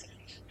 6th.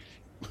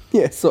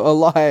 Yeah, so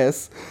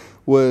Elias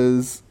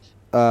was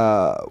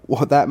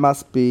that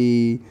must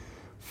be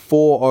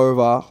 4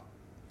 over,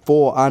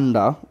 4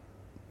 under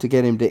to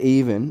get him to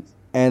even,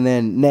 and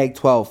then neg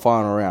 12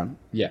 final round.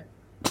 Yeah.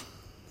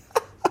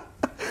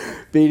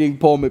 Beating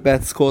Paul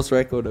McBeth's course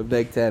record of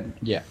neg 10.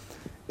 Yeah.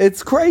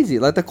 It's crazy.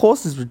 Like, the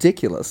course is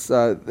ridiculous.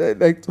 That's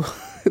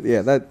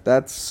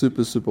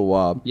super, super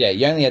wild. Yeah,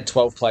 you only had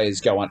 12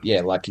 players go on.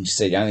 Yeah, like you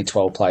said, only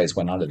 12 players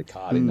went under the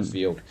card in the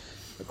field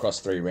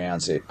across 3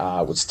 rounds. It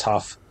was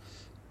tough.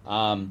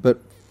 But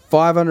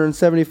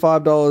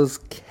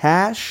 $575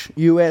 cash,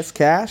 US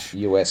cash.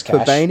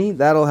 For Bayne.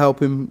 That'll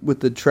help him with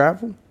the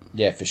travel.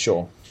 Yeah, for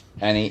sure.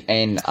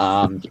 And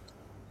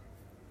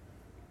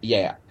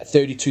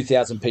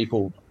 32,000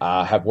 people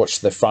have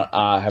watched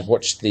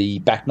the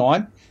back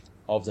 9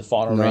 of the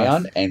final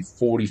round, and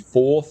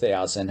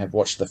 44,000 have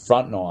watched the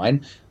front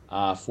 9.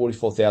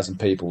 44,000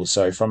 people.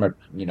 So from a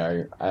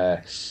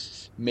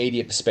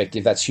media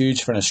perspective, that's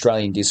huge for an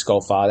Australian disc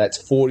golfer. That's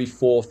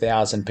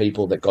 44,000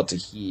 people that got to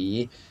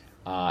hear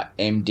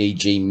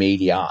MDG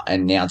Media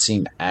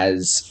announcing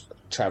as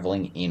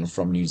travelling in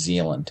from New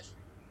Zealand.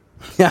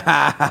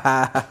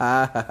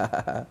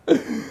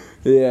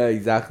 Yeah,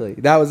 exactly.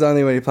 That was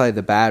only when he played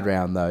the bad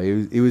round, though.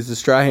 He was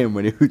Australian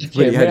when he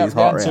had his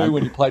hot round. Round 2,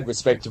 when he played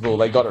respectable,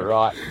 they got it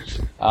right.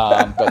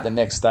 But the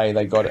next day,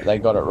 they got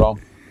it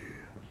wrong.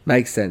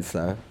 Makes sense,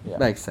 though. Yeah.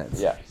 Makes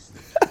sense. Yeah.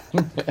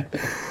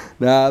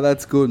 Nah,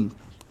 that's good.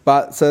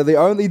 But so the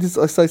only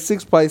so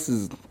sixth place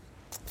is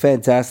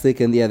fantastic,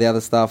 and yeah, the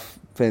other stuff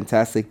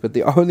fantastic. But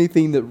the only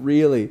thing that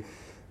really,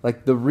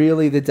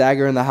 the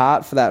dagger in the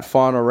heart for that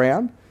final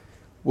round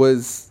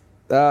was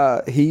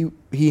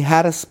he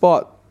had a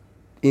spot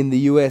in the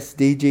US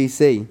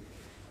DGC.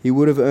 He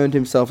would have earned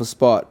himself a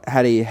spot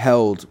had he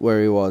held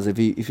where he was. If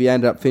he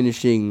ended up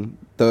finishing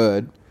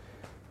third,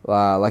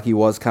 like he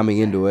was coming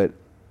into it,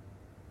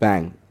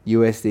 bang,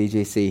 US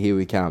DGC, here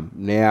we come.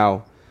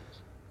 Now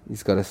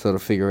he's got to sort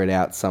of figure it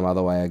out some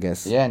other way, I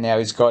guess. Yeah, now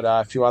he's got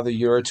a few other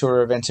Euro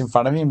Tour events in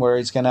front of him where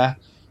he's going to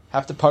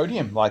have to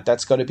podium. Like,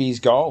 that's got to be his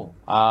goal.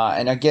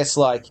 And I guess,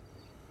 like,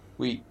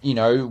 we've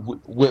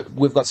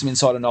got some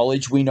insider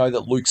knowledge. We know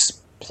that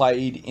Luke's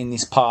played in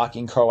this park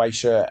in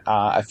Croatia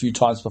a few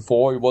times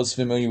before. He was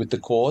familiar with the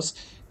course.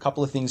 A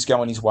couple of things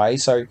going his way.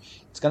 So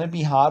it's going to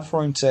be hard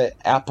for him to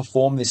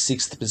outperform this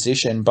sixth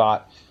position.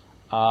 But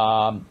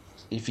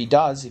if he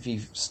jags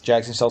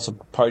himself a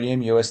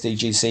podium,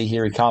 USDGC,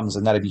 here he comes,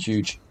 and that'd be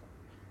huge.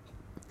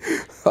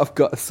 I'm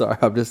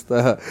just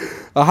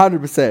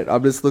 100%.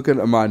 I'm just looking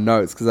at my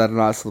notes because I had a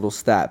nice little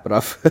stat. But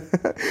I've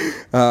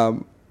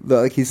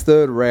his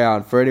third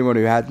round, for anyone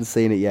who hadn't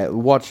seen it yet,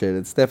 watch it.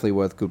 It's definitely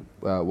worth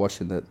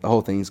watching. The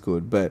whole thing's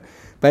good. But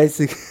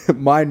basically,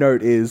 my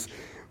note is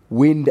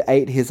wind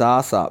ate his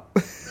ass up.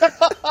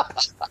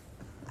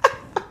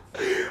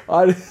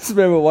 I just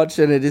remember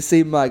watching it. It just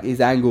seemed like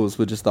his angles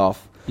were just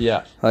off.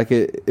 Yeah. Like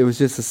it was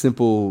just a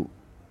simple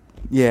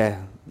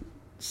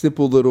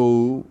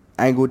little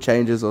angle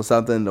changes or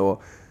something, or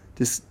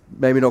just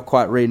maybe not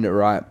quite reading it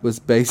right, was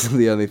basically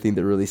the only thing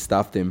that really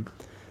stuffed him.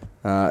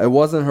 It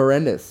wasn't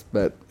horrendous,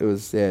 but it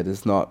was,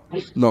 just not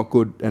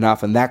good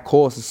enough. And that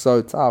course is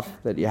so tough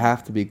that you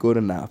have to be good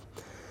enough.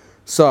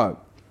 So,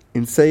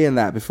 in seeing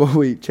that, before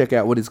we check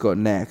out what he's got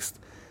next,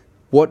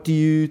 what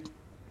in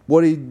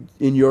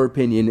your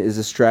opinion, is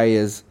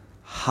Australia's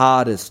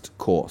hardest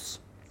course?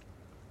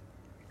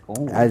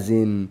 Ooh. As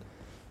in,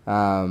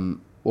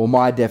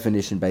 my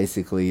definition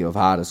basically of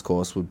hardest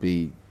course would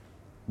be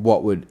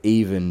what would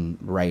even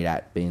rate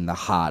at being the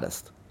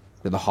hardest,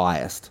 or the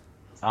highest.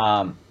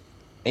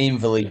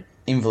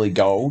 Inverleigh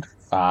Gold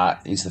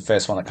is the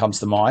first one that comes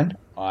to mind.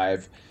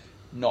 I've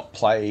not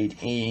played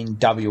in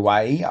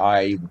WA.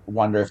 I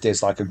wonder if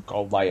there's like a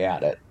gold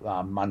layout at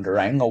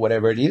Mundarang or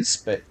whatever it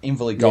is, but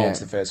Inverleigh Gold's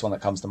the first one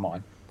that comes to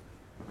mind.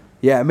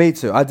 Yeah, me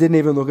too. I didn't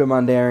even look at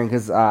Mundaring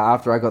because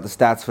after I got the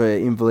stats for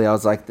Inverleigh, I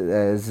was like,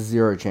 there's a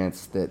 0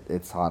 chance that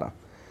it's harder.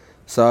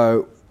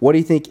 So, what do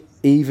you think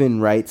even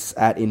rates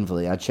at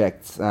Inverleigh? I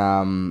checked,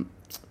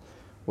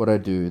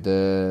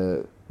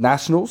 the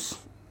Nationals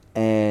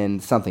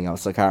and something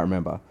else. I can't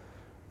remember.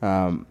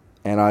 And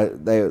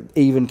they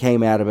even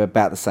came out of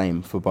about the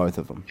same for both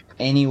of them.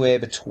 Anywhere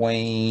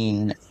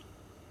between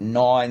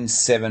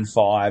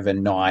 975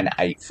 and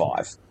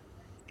 985.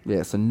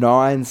 Yeah, so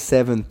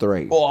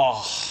 973.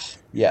 Oh,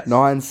 yeah.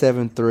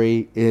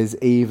 973 is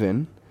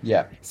even.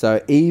 Yeah.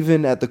 So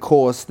even at the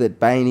course that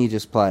Bayne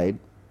just played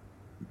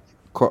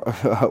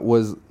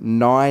was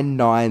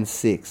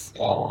 996.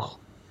 Oh.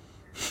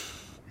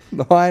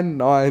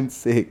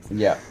 996.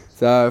 Yeah.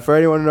 So for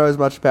anyone who knows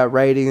much about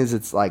ratings,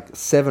 it's like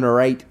 7 or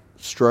 8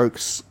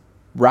 strokes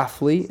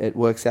roughly it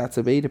works out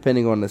to be,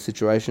 depending on the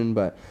situation.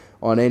 But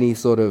on any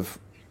sort of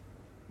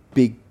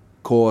big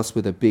course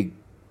with a big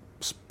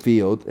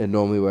field, it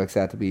normally works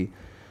out to be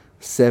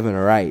 7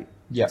 or 8.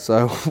 Yeah.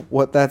 So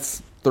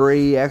that's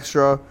 3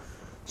 extra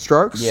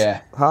strokes?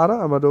 Yeah.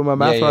 Harder? Am I doing my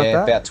math right?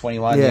 Yeah, about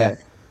 21, yeah.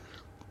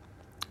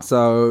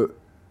 So,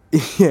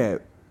 the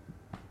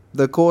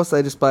course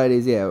they just played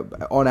is,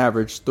 on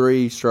average,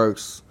 3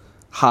 strokes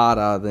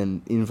harder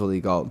than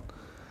Inverleigh Gold.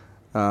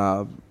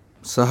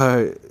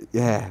 So,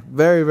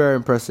 very, very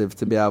impressive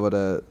to be able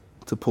to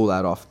pull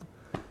that off.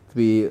 To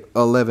be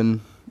 11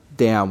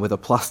 down with a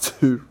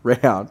 +2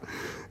 round.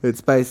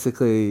 It's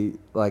basically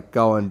like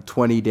going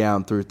 20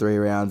 down through 3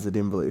 rounds at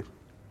Inverleigh.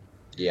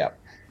 Yeah.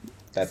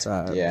 That's,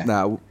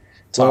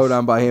 well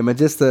done by him. And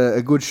just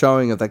a good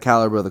showing of the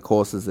calibre of the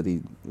courses that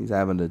he's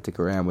having to tick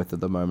around with at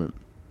the moment.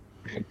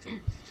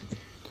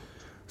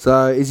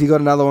 So, has he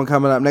got another one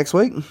coming up next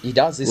week? He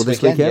does this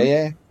weekend.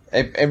 Yeah.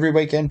 Every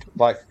weekend,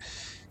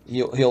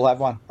 he'll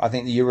have one. I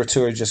think the Euro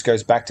Tour just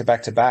goes back to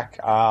back to back.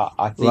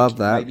 I think Love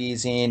that. Maybe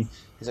he's in.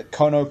 Is it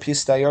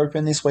Konopiste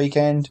Open this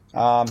weekend?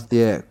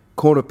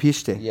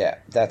 Konopiste. Yeah,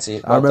 that's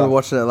it. I remember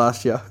watching it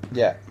last year.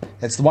 Yeah,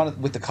 it's the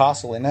one with the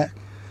castle in it.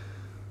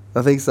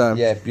 I think so.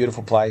 Yeah,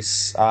 beautiful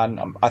place.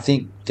 I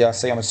think I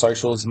see on the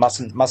socials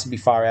mustn't be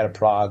far out of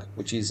Prague,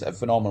 which is a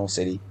phenomenal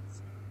city.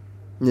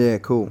 Yeah,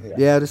 cool.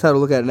 Yeah, I just had a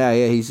look at it now.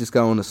 Yeah, he's just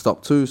going to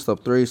stop 2,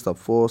 stop 3, stop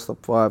 4,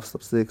 stop 5,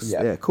 stop 6.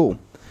 Yeah, cool.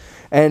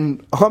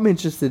 And I'm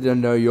interested to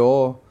know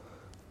your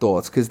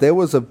thoughts because there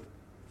was a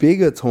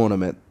bigger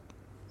tournament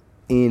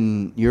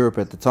in Europe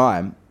at the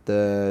time,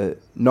 the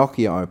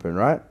Nokia Open,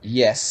 right?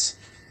 Yes.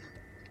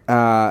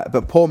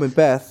 But Paul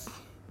Macbeth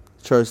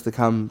chose to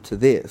come to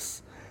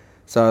this.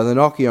 So the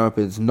Nokia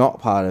Open is not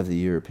part of the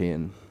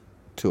European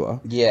tour.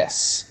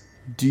 Yes.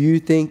 Do you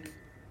think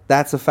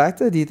that's a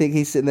factor? Do you think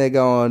he's sitting there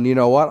going, you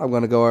know what, I'm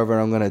going to go over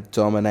and I'm going to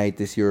dominate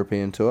this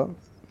European tour?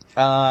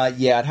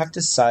 Yeah, I'd have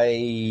to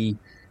say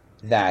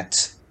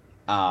that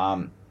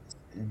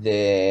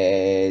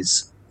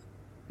there's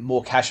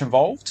more cash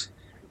involved,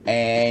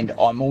 and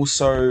I'm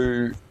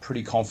also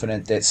pretty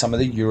confident that some of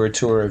the Euro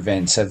Tour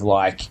events have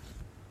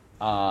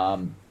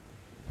um,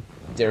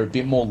 they're a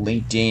bit more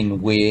linked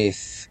in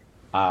with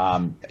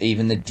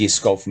even the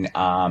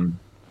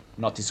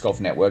not disc golf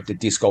network, the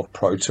disc golf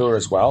pro tour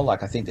as well.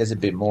 Like I think there's a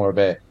bit more of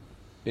a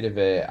bit of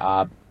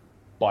a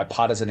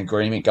bipartisan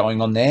agreement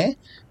going on there.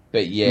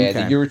 But yeah,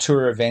 the Okay. Euro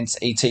Tour events,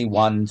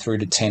 ET1 through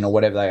to 10 or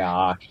whatever they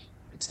are,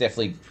 it's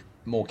definitely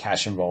more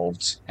cash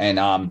involved. And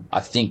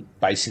I think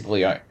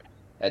basically at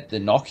the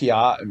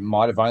Nokia, it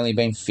might have only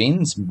been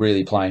Finns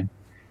really playing.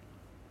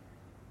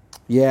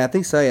 Yeah, I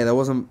think so. Yeah, there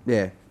wasn't.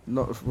 Yeah,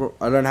 not.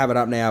 I don't have it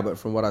up now, but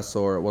from what I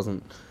saw, it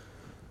wasn't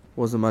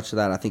much of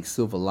that. I think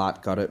Silver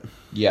Light got it.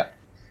 Yeah,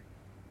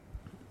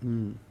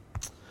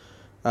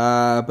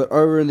 But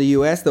over in the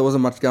US, there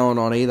wasn't much going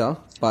on either.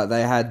 But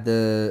they had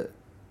the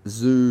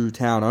Zoo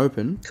Town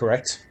Open,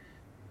 correct.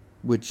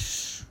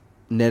 which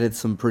netted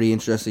some pretty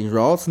interesting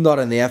results. Not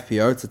in the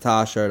FPO,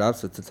 Tatar showed up,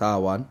 so Tatar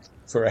won.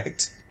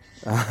 Correct.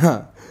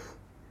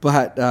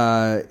 But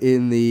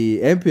in the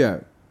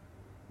MPO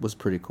was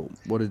pretty cool.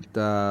 What did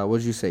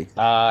you see?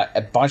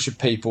 A bunch of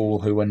people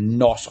who are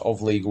not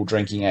of legal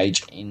drinking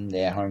age in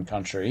their home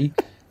country,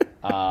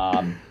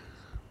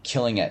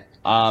 killing it.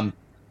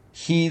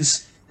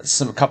 Here's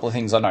a couple of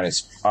things I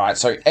noticed. All right,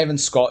 so Evan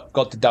Scott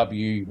got the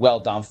W. Well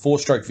done,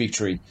 4-stroke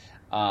victory.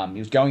 He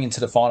was going into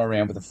the final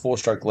round with a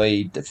 4-stroke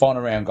lead. The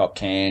final round got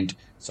canned,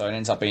 so it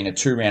ends up being a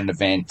 2-round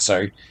event.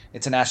 So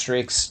it's an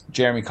asterisk.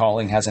 Jeremy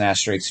Colling has an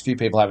asterisk. A few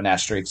people have an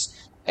asterisk.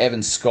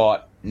 Evan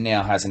Scott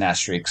now has an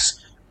asterisk.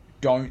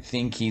 Don't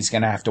think he's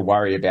going to have to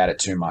worry about it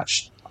too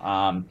much.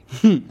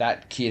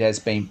 That kid has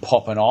been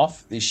popping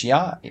off this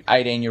year,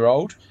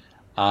 18-year-old,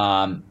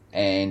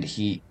 and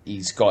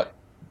he's got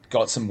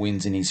some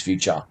wins in his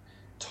future.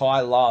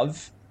 Ty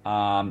Love,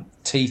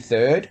 T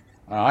third.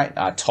 All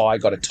right, Ty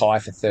got a tie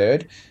for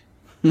third.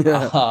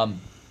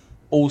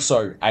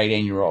 Also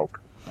 18-year-old.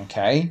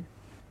 Okay,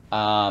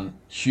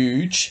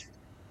 huge.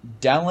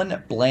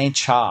 Dallin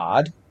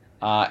Blanchard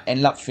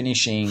ended up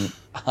finishing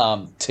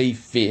T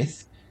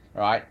fifth.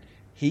 Right,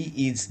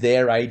 he is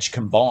their age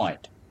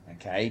combined.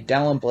 Okay,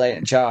 Dallin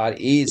Blanchard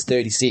is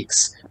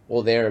 36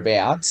 or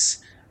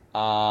thereabouts.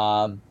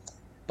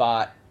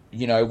 But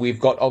you know, we've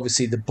got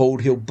obviously the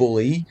Bald Hill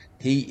Bully.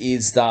 He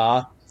is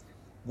the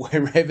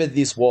wherever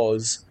this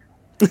was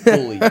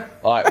bully,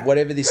 like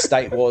whatever this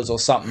state was or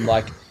something.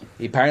 Like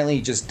he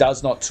apparently just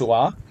does not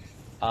tour.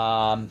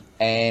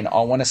 And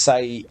I want to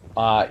say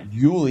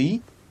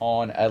Yuli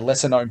on a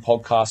lesser known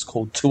podcast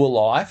called Tour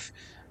Life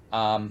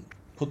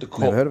put the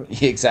call. Never heard of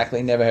it. Yeah,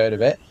 exactly, never heard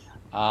of it.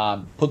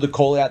 Put the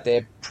call out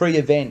there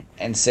pre-event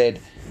and said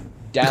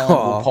Dallin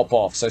will pop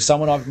off. So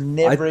someone I've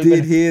never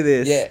did hear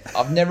this. Yeah,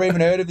 I've never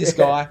even heard of this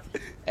guy.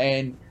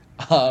 And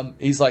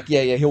he's like,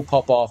 yeah, he'll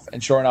pop off.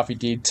 And sure enough, he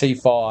did.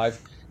 T5.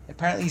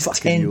 Apparently he's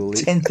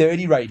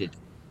 1030 rated.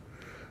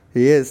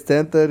 He is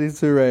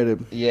 1032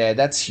 rated. Yeah,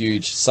 that's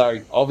huge. So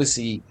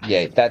obviously,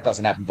 yeah, that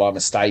doesn't happen by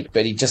mistake,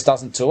 but he just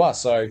doesn't tour.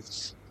 So,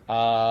 he's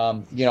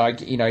like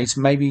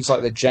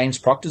the James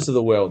Proctors of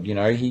the world. You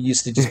know, he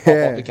used to just pop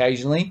off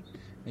occasionally.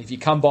 If you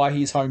come by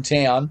his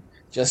hometown,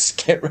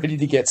 just get ready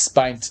to get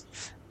spanked.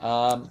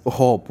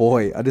 Oh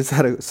boy, I just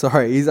had a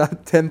sorry. He's at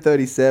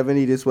 1037.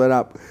 He just went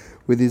up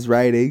with his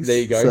ratings. There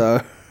you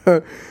go.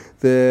 So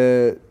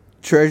the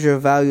Treasure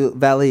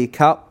Valley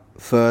Cup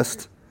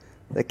first,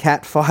 the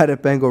Cat Fight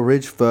at Bengal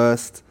Ridge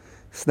first,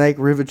 Snake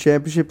River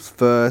Championships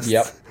first.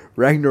 Yep.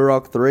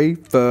 Ragnarok 3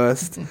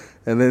 first,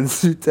 and then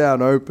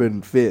Suitown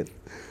Open 5th.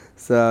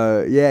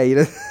 So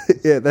yeah,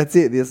 that's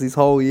it. This his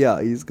whole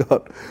year. He's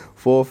got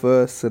 4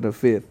 firsts and a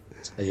 5th.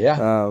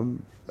 Yeah.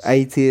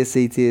 A tier,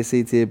 C tier,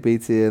 C tier, B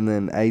tier, and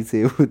then A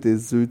tier with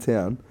this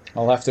Zootown.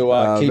 I'll have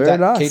to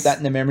keep that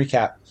in the memory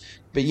cap.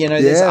 But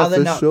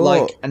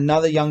there's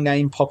another young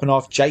name popping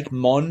off, Jake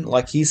Mon.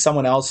 Like he's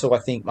someone else who I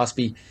think must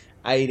be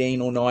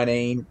 18 or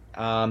 19.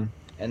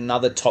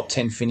 Another top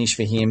 10 finish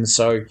for him.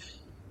 So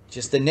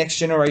just the next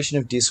generation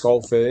of disc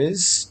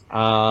golfers.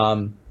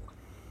 I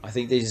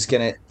think they're just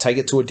going to take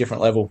it to a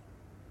different level.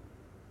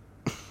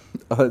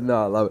 Oh,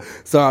 no, I love it.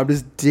 So I'm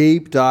just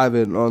deep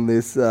diving on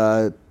this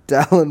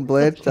Dallin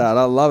Blanchard.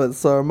 I love it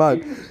so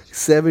much.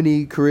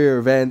 70 career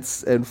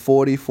events and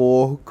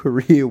 44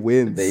 career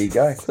wins. There you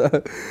go.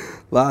 So,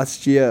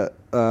 last year,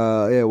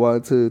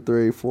 1, 2,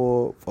 3,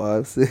 4,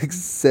 5, 6,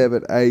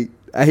 7, 8.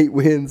 8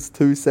 wins,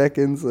 2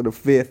 seconds, and a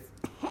 5th.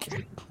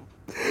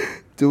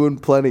 Doing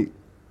plenty.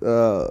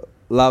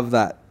 Love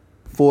that.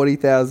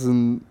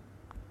 41,000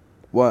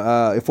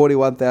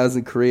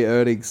 career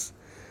earnings.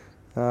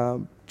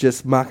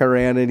 Just muck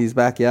around in his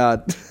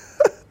backyard.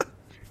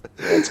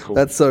 That's cool.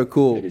 That's so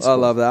cool. I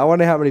love that. I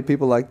wonder how many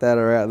people like that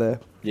are out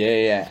there.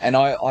 Yeah. And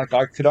I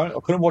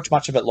couldn't watch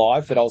much of it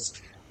live, but I was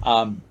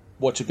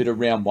watch a bit of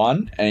round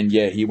 1, and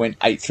yeah, he went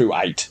 8 through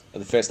 8 of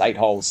the first 8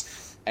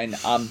 holes. And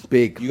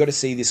Big. you got to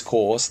see this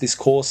course. This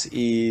course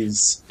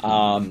is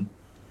Palomino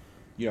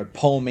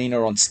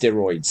on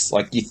steroids.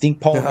 Like, you think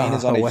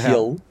Palomino's on a Wow.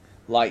 hill,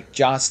 like,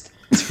 just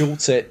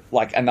tilts it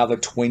like another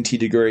 20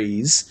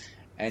 degrees,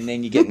 and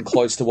then you're getting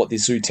close to what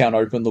this Zootown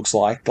Open looks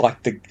like.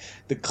 Like,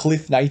 the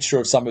cliff nature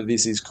of some of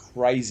this is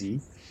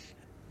crazy.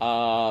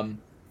 And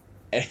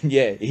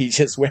yeah, he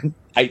just went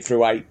 8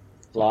 through 8.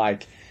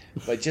 Like,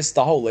 but just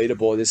the whole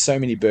leaderboard, there's so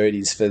many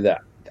birdies for the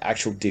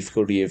actual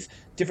difficulty of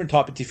different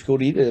type of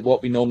difficulty to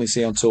what we normally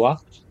see on tour.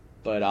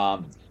 But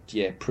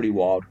yeah, pretty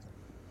wild.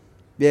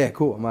 Yeah,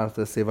 cool. I might have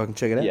to see if I can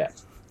check it out. Yeah.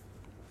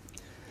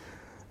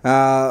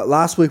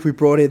 Last week we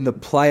brought in the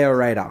player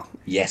radar.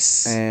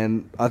 Yes.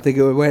 And I think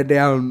it went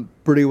down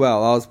pretty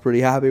well. I was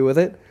pretty happy with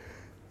it.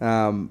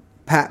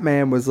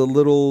 Patman was a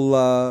little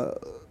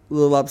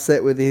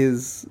upset with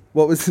his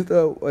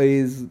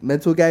his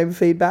mental game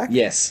feedback.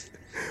 Yes.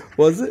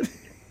 Was it?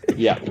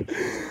 Yeah.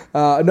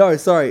 No,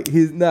 sorry.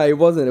 It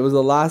wasn't. It was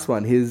the last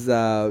one. His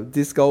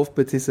disc golf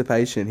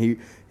participation.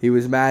 He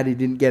was mad he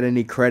didn't get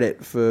any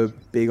credit for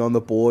being on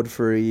the board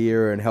for a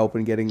year and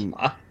helping getting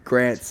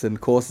grants and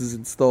courses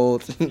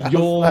installed.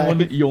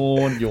 Yawn.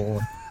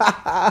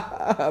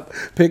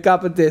 Pick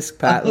up a disc,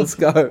 Pat. Let's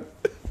go.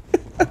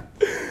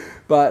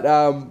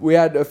 But we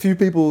had a few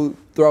people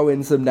throw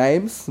in some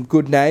names, some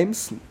good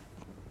names,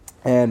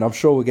 and I'm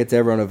sure we'll get to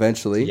everyone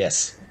eventually.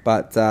 Yes.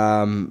 But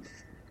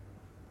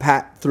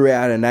Pat threw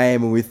out a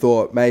name, and we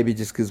thought maybe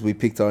just because we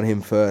picked on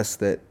him first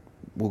that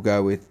we'll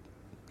go with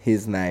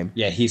his name.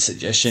 Yeah, his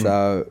suggestion.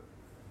 So,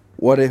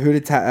 who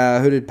did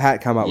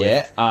Pat come up with?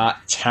 Yeah,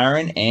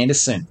 Taryn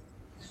Anderson.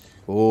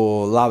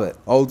 Oh, love it.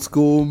 Old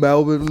school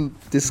Melbourne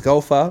disc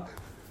golfer.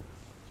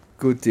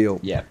 Good deal.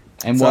 Yeah.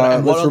 And So, what I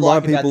let's like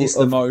remind about people this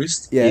the of-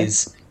 most yeah.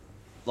 is,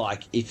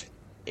 like, if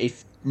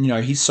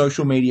his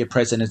social media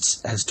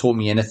presence has taught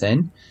me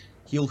anything,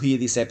 he'll hear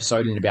this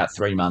episode in about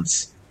 3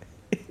 months.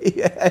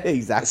 Yeah,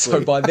 exactly.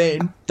 So by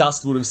then,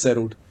 dust would have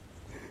settled.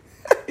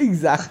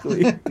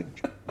 Exactly.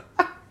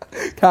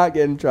 Can't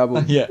get in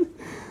trouble. Yeah.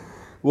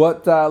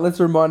 Let's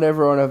remind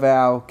everyone of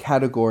our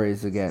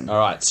categories again. All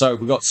right. So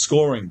we've got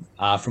scoring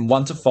from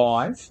 1 to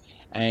 5,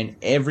 and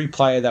every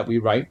player that we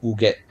rate will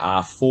get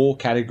 4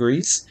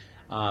 categories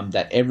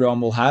that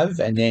everyone will have,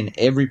 and then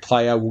every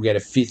player will get a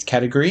 5th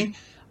category,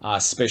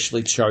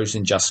 specially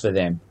chosen just for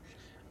them.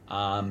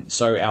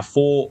 So our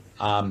 4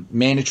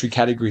 mandatory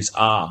categories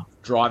are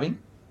driving,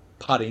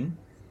 putting,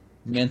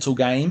 mental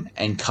game,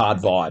 and card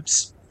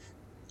vibes.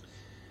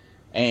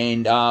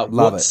 And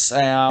what's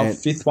our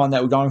 5th one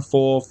that we're going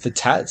for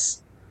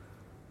Taz?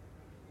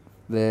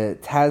 The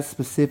Taz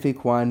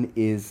specific one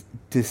is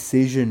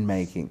decision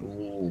making.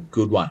 Ooh,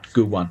 good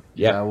one.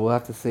 Yeah. We'll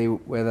have to see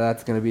whether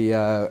that's going to be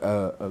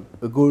a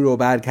good or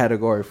bad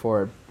category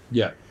for him.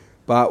 Yeah.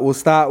 But we'll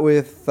start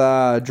with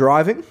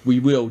driving. We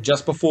will.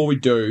 Just before we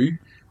do,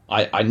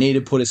 I need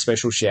to put a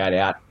special shout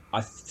out. I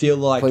feel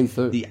like Please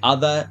do. the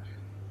other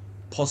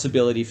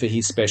possibility for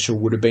his special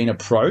would have been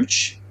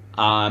approach,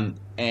 and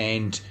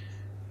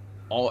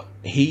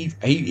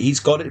he's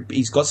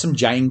got some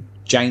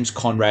James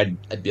Conrad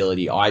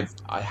ability. I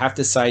have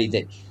to say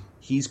that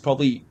he's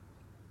probably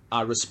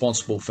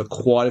responsible for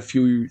quite a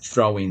few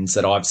throw-ins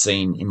that I've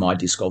seen in my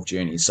disc golf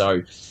journey.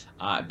 So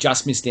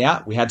just missed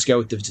out. We had to go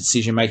with the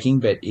decision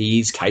making, but he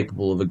is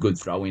capable of a good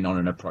throw-in on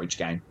an approach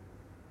game.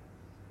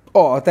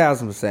 Oh,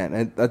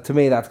 1,000%. And to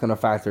me, that's going to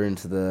factor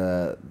into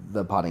the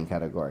putting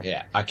category.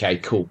 Yeah. Okay.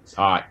 Cool.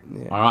 All right.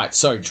 Yeah. All right.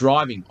 So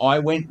driving, I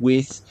went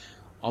with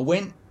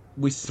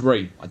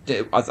 3.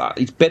 I thought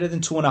he's better than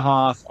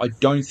 2.5. I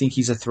don't think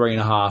he's a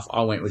 3.5.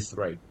 I went with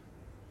 3.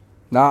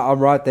 No, I'm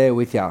right there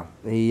with you.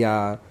 He,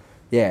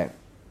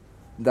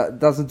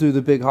 doesn't do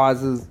the big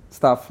highs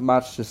stuff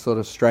much, just sort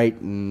of straight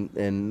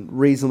and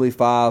reasonably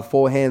far.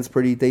 Forehand's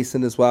pretty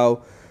decent as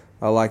well.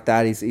 I like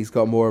that. He's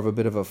got more of a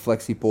bit of a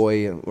flexi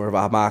boy, more of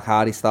a Mark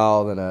Hardy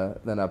style than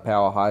a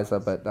power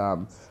hyzer. But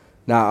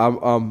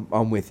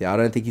I'm with you. I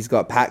don't think he's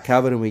got Pat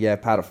covered, and we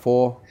gave Pat a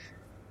 4.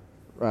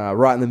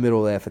 Right in the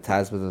middle there for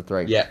Taz with a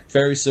 3. Yeah,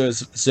 very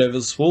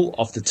serviceable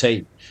off the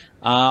tee.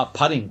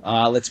 Putting,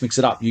 let's mix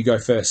it up. You go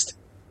first.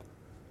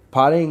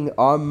 Putting,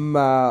 I'm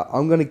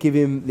going to give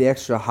him the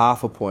extra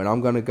half a point.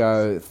 I'm going to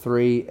go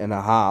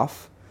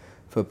 3.5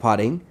 for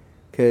putting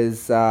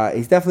because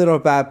he's definitely not a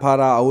bad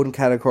putter. I wouldn't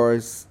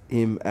categorize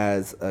him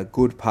as a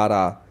good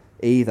putter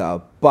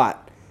either,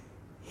 but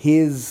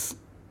his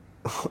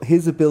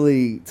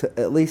ability to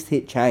at least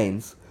hit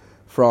chains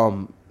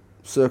from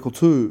circle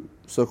 2,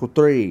 circle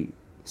 3,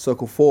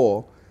 circle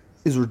 4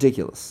 is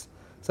ridiculous.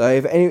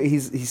 So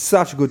he's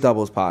such a good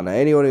doubles partner.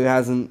 Anyone who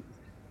hasn't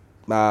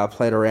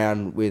played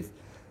around with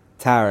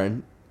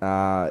Taryn,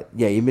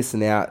 you're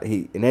missing out.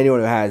 And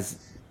anyone who has,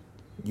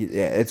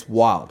 it's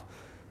wild.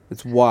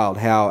 It's wild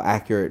how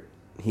accurate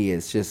he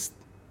is. Just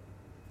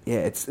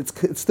it's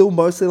still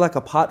mostly like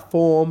a putt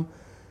form,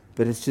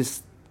 but it's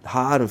just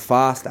hard and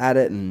fast at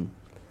it, and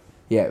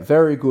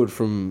very good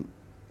from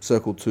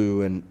circle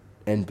 2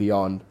 and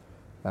beyond,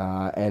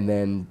 and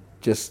then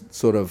just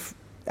sort of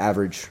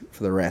average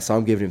for the rest. So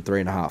I'm giving him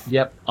 3.5.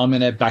 Yep, I'm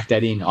going to back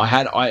that in. I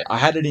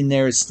had it in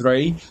there as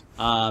 3,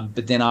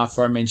 but then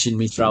after I mentioned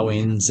me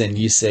throw-ins and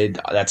you said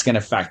that's going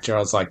to factor, I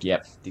was like,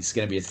 yep, this is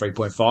going to be a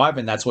 3.5,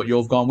 and that's what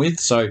you've gone with.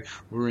 So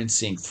we're in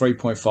sync,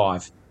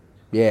 3.5.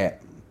 Yeah,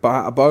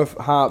 but both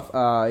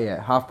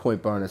half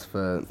point bonus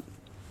for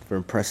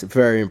impressive,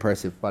 very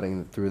impressive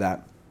butting through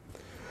that.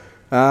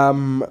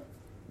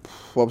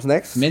 What was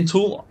next?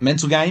 Mental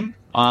game.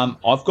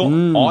 I've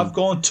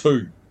gone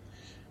 2.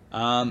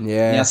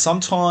 Now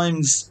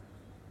sometimes,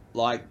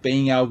 like,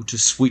 being able to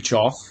switch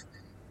off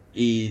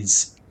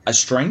is a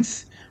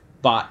strength,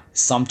 but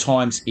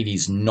sometimes it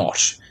is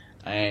not.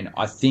 And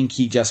I think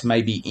he just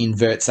maybe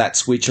inverts that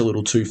switch a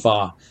little too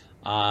far.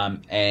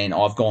 And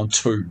I've gone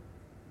 2.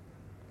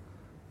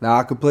 No,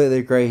 I completely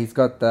agree. He's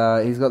got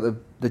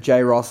the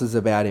J Rosses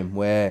about him,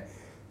 where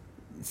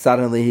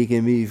suddenly he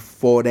can be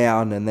 4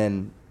 down, and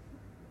then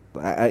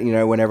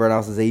when everyone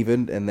else is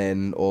even, and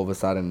then all of a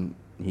sudden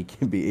he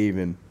can be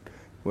even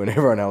when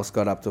everyone else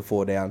got up to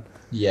 4 down.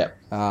 Yep.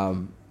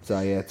 So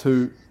yeah,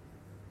 two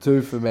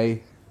for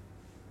me.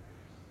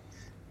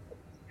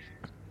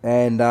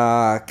 And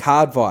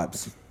card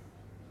vibes.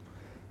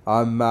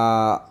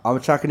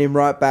 I'm chucking him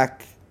right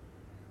back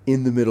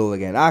in the middle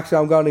again. Actually,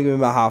 I'm going to give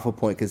him a half a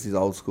point because he's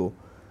old school.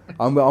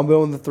 I'm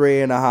going the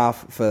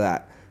 3.5 for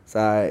that.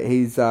 So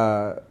he's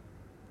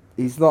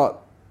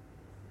not,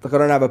 like, I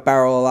don't have a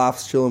barrel of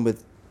laughs chilling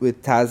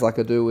with Taz like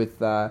I do with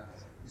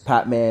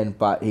Pat Man,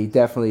 but he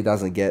definitely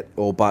doesn't get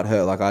all butt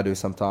hurt like I do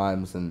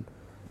sometimes. And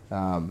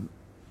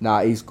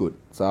he's good.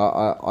 So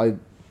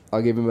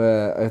I give him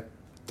a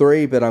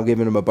 3, but I'm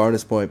giving him a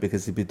bonus point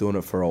because he's been doing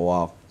it for a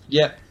while.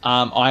 Yep.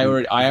 I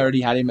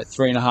already had him at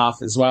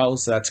 3.5 as well,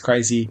 so that's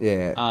crazy.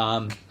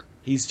 Yeah.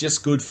 He's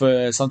just good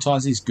for.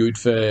 Sometimes he's good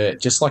for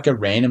just like a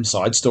random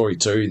side story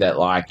too. That,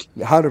 like,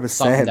 100%,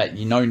 something that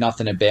you know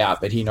nothing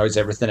about, but he knows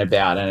everything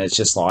about, and it's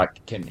just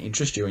like can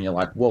interest you, and you're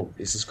like, whoa,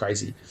 this is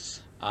crazy.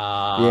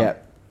 Yeah.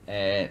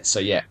 And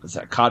so yeah, it's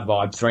that card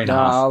vibe 3.5.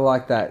 I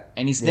like that.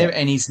 And he's never.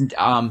 And he's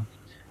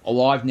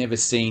I've never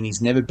seen.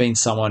 He's never been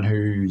someone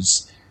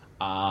who's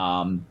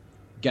going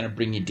to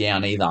bring you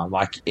down either.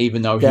 Like,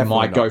 even though he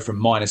might go from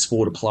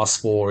 -4 to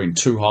 +4 in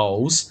 2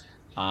 holes,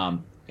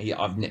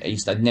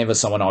 he's never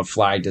someone I've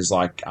flagged as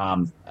like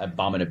a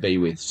bum and a bee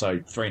with. So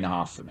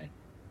 3.5 for me.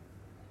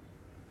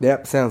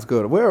 Yep, sounds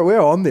good. We're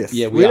on this.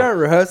 Yeah, we don't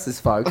rehearse this,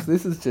 folks.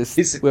 This is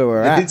just where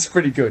we're at. It's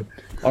pretty good.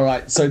 All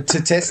right, so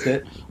to test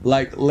it,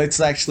 like, let's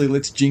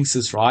jinx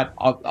this, right?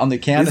 On the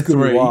count of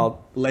 3,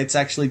 let's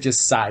actually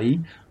just say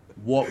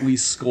what we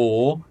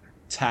score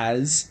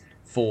Taz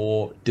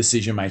for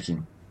decision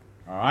making.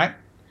 All right.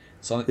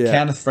 So on the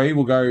count of 3,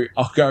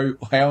 I'll go.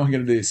 How am I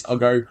going to do this? I'll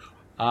go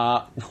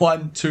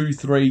 1, 2,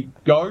 3,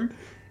 go.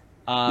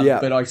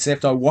 But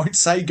except I won't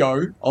say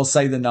go. I'll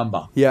say the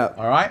number. Yeah.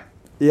 All right.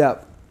 Yeah.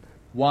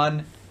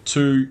 1,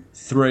 2,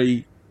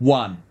 3,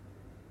 1.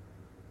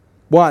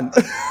 1.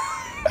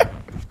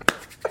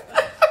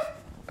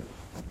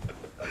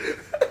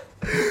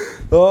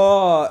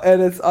 Oh,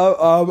 and it's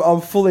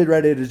I'm fully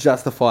ready to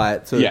justify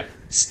it too. Yeah.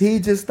 He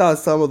just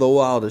does some of the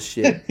wildest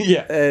shit.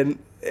 Yeah. And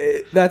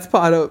that's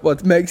part of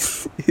what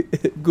makes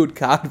good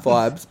card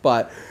vibes,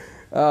 but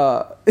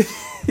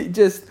he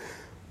just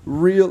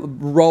real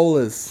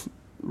rollers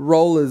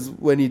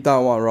when you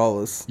don't want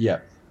rollers. Yeah.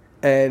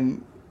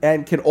 And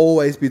can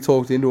always be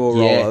talked into a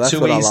roller. That's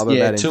what I love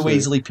about him. Too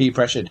easily peer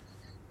pressured.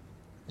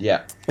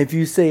 Yeah. If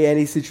you see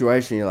any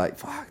situation, you're like,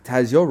 fuck,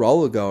 Taz, your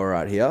roller go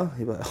right here.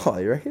 He's like, oh,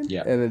 you reckon?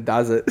 Yeah. And it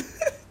does it.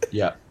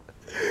 Yeah.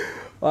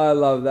 I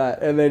love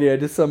that. And then,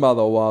 just some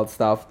other wild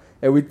stuff.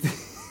 And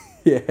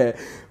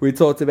we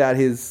talked about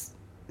his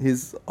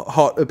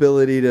hot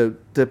ability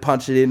to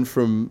punch it in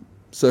from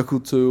circle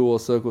 2 or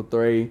circle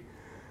 3.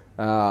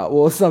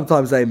 Well,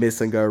 sometimes they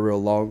miss and go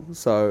real long.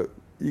 So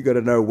you got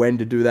to know when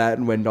to do that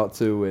and when not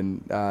to.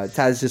 And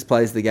Taz just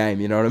plays the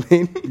game, you know what I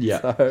mean?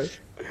 Yeah.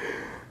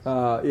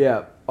 So,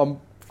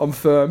 I'm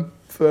firm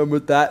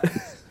with that.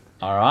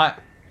 All right.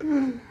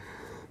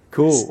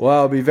 Cool.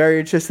 Well, it'll be very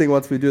interesting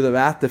once we do the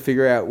math to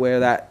figure out where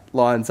that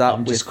lines up.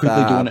 I'm just with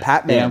quickly doing it.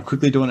 Pat Man. Yeah, I'm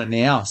quickly doing it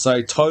now.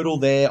 So total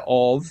there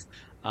of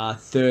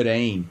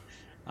 13,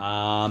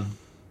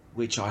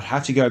 which I'd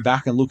have to go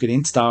back and look at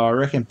Insta. I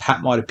reckon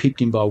Pat might have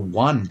pipped him by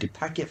 1. Did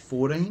Pat get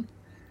 14?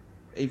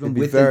 Even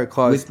with very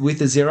close.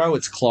 With a 0,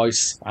 it's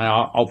close.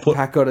 I'll put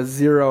Pat got a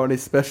 0 in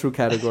his special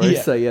category,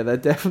 so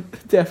that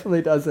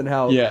definitely doesn't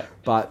help. Yeah,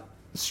 but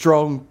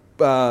strong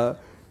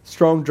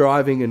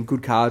driving and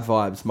good card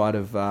vibes might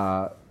have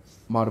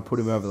put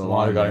him over the line.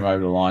 Might have got him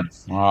over the line.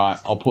 All right,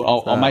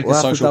 I'll make a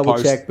social double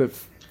post. Check, but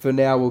for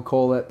now we'll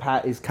call it.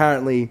 Pat is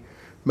currently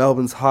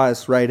Melbourne's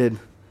highest rated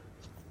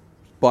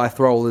by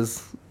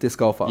throwers disc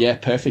golfer. Yeah,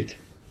 perfect.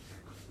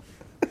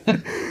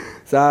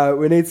 So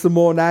we need some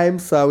more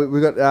names. So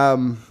we got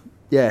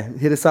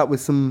hit us up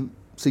with some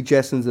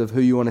suggestions of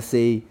who you want to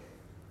see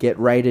get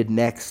rated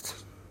next.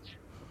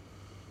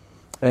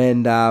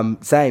 And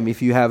same,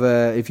 if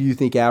you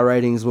think our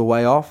ratings were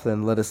way off,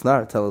 then let us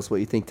know. Tell us what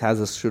you think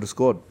Taz should have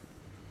scored.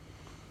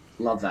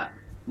 Love that.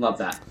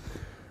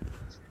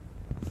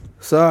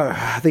 So,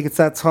 I think it's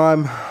that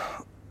time,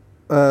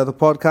 the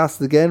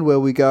podcast again, where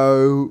we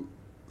go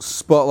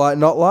spotlight,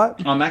 not light.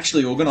 I'm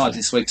actually organised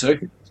this week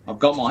too. I've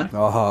got mine.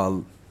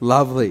 Oh,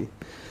 lovely.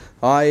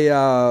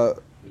 I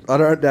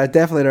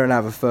definitely don't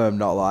have a firm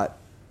not light,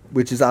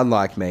 which is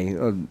unlike me.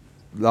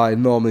 I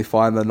normally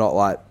find the not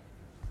light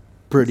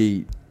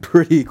pretty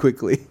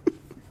quickly.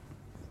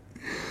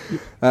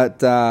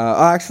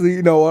 Actually,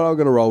 you know what? I'm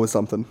going to roll with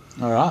something.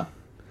 All right.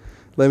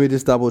 Let me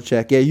just double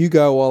check. Yeah, you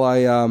go while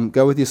I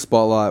go with your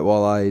spotlight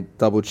while I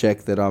double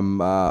check that I'm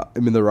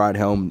in the right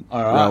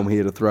realm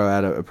here to throw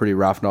out a pretty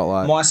rough not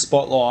light. My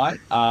spotlight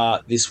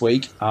this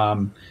week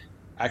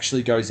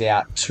actually goes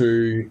out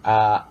to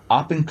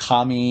up and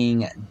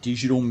coming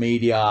digital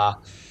media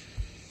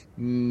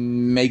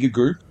mega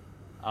group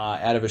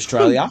out of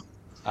Australia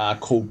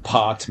called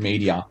Parked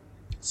Media.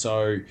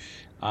 So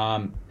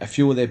a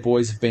few of their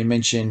boys have been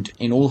mentioned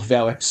in all of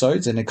our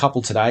episodes, and a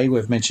couple today.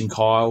 We've mentioned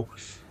Kyle.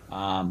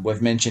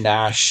 We've mentioned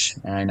Ash,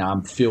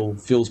 and Phil.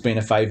 Phil's been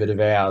a favourite of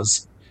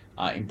ours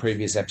in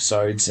previous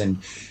episodes, and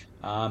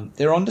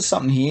they're onto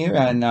something here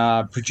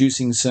and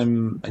producing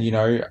some,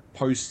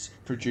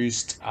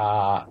 post-produced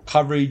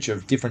coverage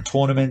of different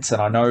tournaments.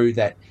 And I know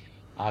that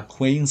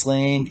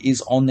Queensland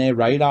is on their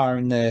radar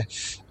in the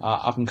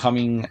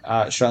up-and-coming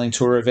Australian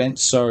Tour event.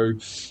 So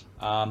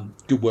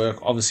good work.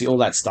 Obviously, all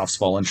that stuff's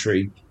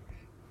voluntary,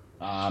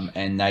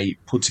 and they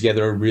put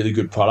together a really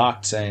good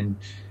product. And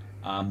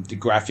the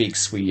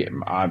graphics, we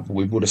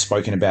would have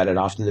spoken about it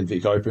after the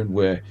Vic Open,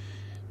 were,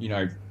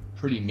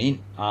 pretty mint.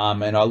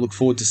 And I look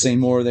forward to seeing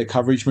more of their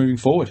coverage moving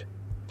forward.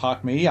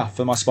 Park Media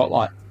for my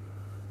spotlight.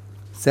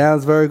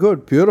 Sounds very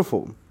good.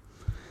 Beautiful.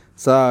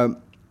 So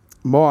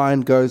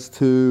mine goes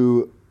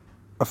to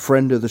a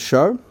friend of the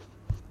show.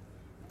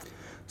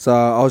 So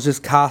I was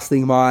just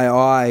casting my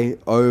eye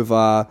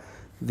over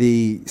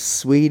the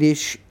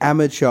Swedish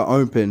Amateur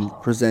Open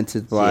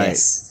presented by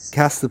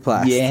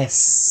Kastaplast.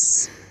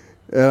 Yes.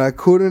 And I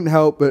couldn't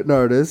help but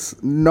notice,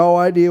 no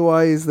idea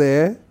why he's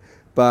there,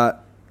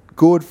 but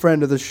good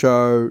friend of the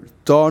show,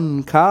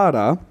 Don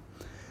Carter,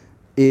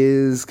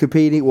 is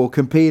competed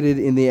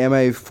in the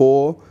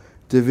MA4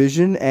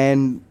 division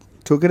and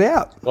took it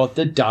out. Got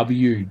the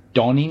W.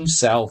 Don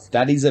himself.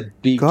 That is a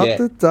big Got get.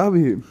 the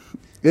W.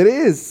 It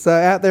is. So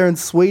out there in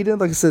Sweden,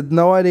 like I said,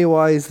 no idea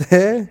why he's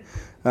there.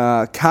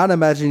 Can't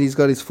imagine he's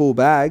got his full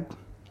bag.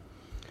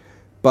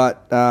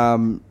 But,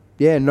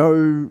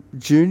 no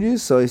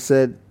juniors. So he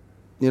said,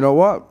 you know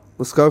what?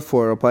 Let's go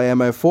for it. I'll play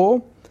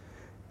MA4.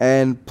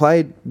 And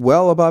played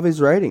well above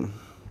his rating.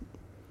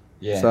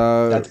 Yeah,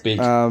 so, that's big.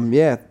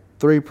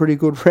 3 pretty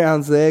good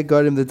rounds there.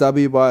 Got him the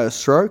W by a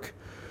stroke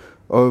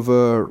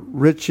over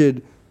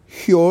Richard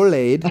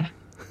Hjorleid.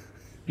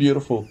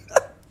 Beautiful.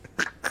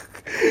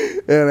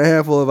 And a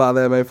handful of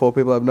other MA4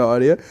 people, I have no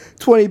idea.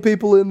 20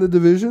 people in the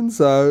division,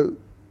 so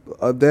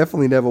I've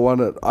definitely never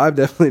won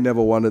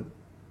a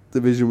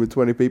division with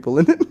 20 people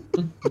in it.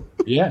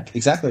 Yeah,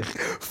 exactly.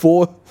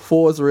 Four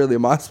is really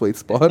my sweet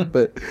spot,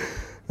 but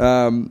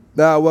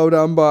well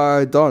done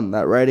by Don.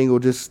 That rating will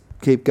just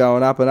keep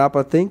going up and up,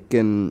 I think.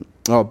 And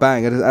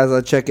bang! As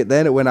I check it,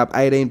 then it went up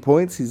 18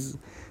 points.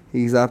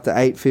 He's up to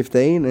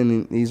 815,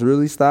 and he's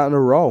really starting to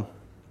roll.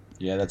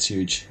 Yeah, that's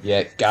huge.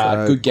 Yeah,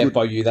 good get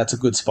by you. That's a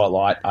good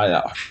spotlight.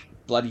 I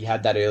bloody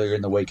had that earlier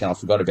in the week, and I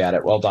forgot about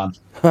it. Well done.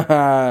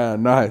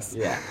 Nice.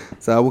 Yeah.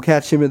 So we'll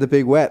catch him in the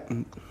big wet.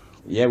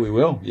 Yeah, we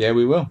will.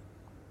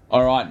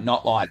 All right,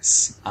 not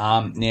lights.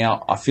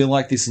 Now, I feel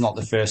like this is not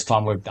the first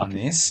time we've done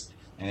this,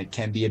 and it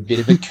can be a bit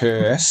of a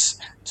curse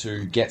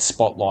to get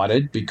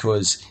spotlighted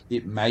because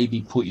it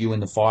maybe put you in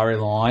the firing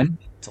line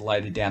to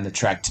later down the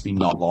track to be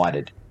not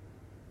lighted.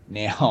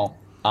 Now,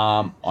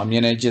 I'm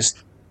going to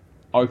just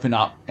open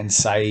up and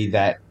say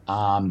that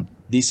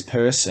this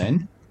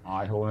person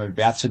who I'm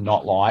about to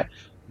not light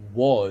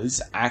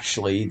was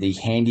actually the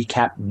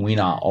handicap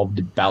winner of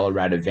the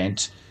Ballarat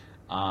event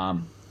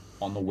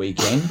on the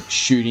weekend,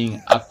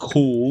 shooting a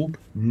cool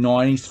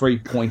 93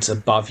 points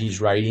above his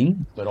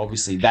rating. But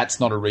obviously that's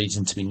not a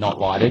reason to be not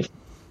lighted.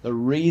 The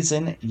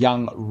reason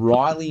young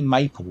Riley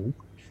Maple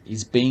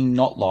is being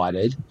not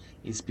lighted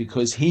is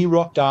because he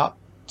rocked up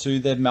to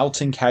the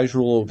Melton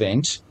Casual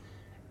event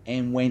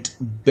and went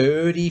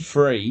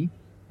birdie-free,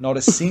 not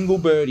a single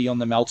birdie on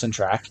the Melton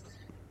track,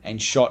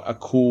 and shot a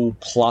cool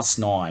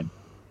 +9.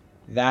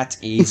 That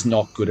is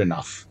not good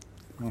enough.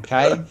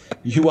 Okay?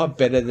 You are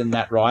better than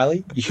that,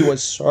 Riley. You are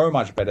so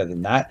much better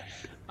than that.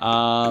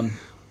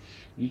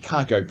 You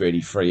can't go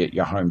birdie-free at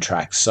your home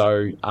track.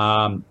 So,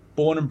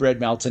 born and bred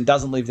Melton,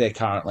 doesn't live there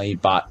currently,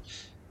 but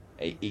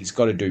he's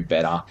got to do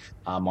better.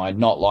 My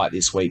not light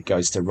this week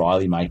goes to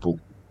Riley Maple.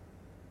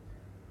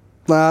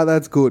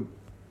 That's good.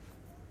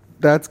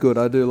 That's good.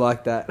 I do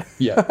like that.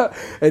 Yeah.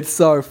 It's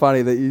so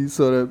funny that you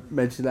sort of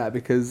mentioned that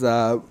because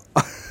I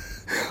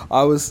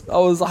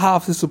was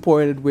half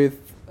disappointed with.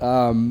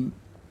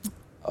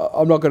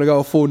 I'm not going to go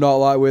a full not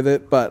light with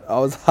it, but I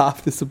was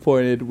half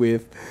disappointed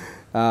with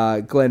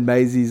Glenn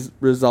Maisie's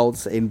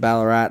results in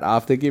Ballarat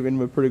after giving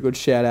him a pretty good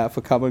shout out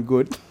for coming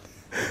good.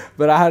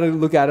 But I had to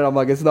look at it. I'm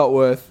like, it's not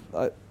worth.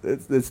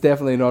 It's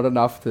definitely not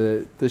enough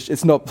to.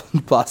 It's not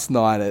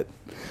 +9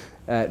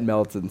 at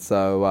Melton.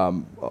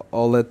 So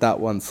I'll let that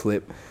one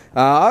slip.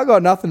 I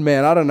got nothing,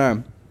 man. I don't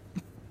know.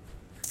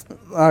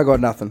 I got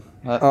nothing.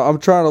 I'm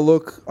trying to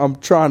look. I'm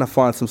trying to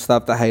find some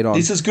stuff to hate on.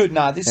 This is good.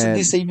 No,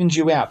 this evens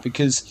you out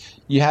because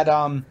you had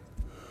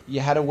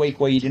a week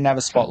where you didn't have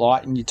a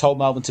spotlight and you told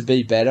Melbourne to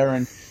be better,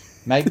 and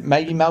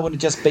maybe Melbourne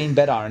had just been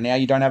better, and now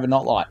you don't have a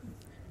not light.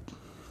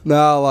 No,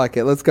 I like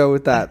it. Let's go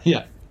with that.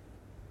 Yeah.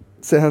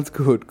 Sounds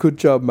good. Good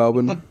job,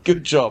 Melbourne.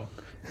 Good job.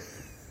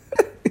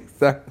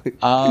 Exactly.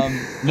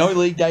 No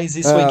league days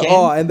this weekend.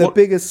 And the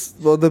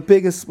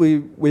biggest,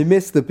 we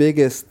missed the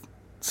biggest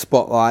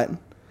spotlight.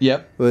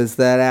 Yep. Was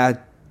that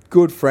our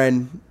good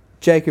friend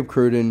Jacob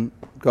Cruden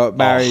got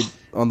married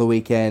on the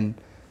weekend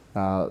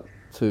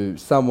to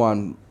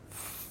someone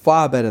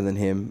far better than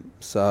him.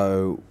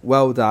 So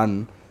well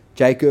done,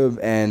 Jacob,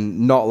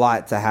 and not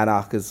light to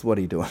Hannah, because what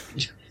are you doing?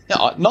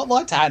 Not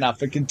like to Hannah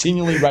for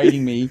continually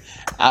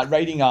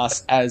rating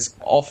us as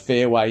off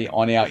fairway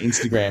on our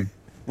Instagram.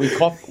 We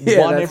cop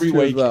one every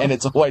week, well. And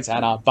it's always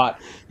Hannah. But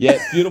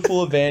yeah,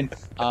 beautiful event,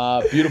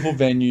 beautiful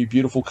venue,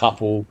 beautiful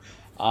couple,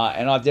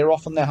 and they're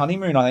off on their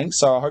honeymoon, I think.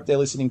 So I hope they're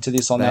listening to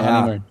this on their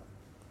honeymoon.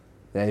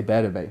 They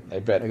better be. They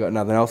better. They got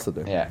nothing else to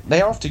do. Yeah,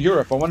 they're off to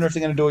Europe. I wonder if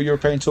they're going to do a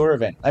European tour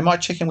event. They might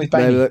check in with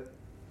Bayne.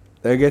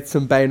 They'll get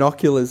some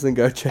Baynoculars and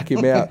go check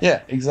him out.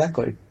 Yeah,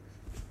 exactly.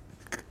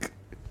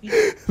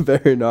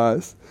 Very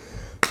nice.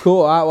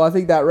 Cool. All right, well, I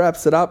think that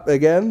wraps it up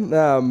again.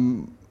 I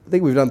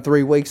think we've done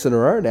 3 weeks in a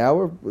row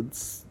now. We're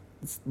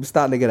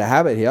starting to get a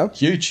habit here.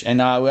 Huge. And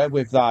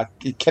we've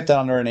kept it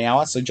under an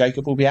hour, so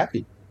Jacob will be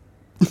happy.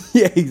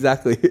 Yeah,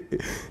 exactly.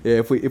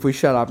 Yeah, if we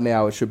shut up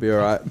now, it should be all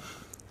right.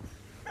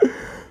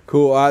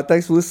 Cool. All right,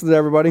 thanks for listening,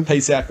 everybody.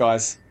 Peace out,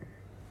 guys.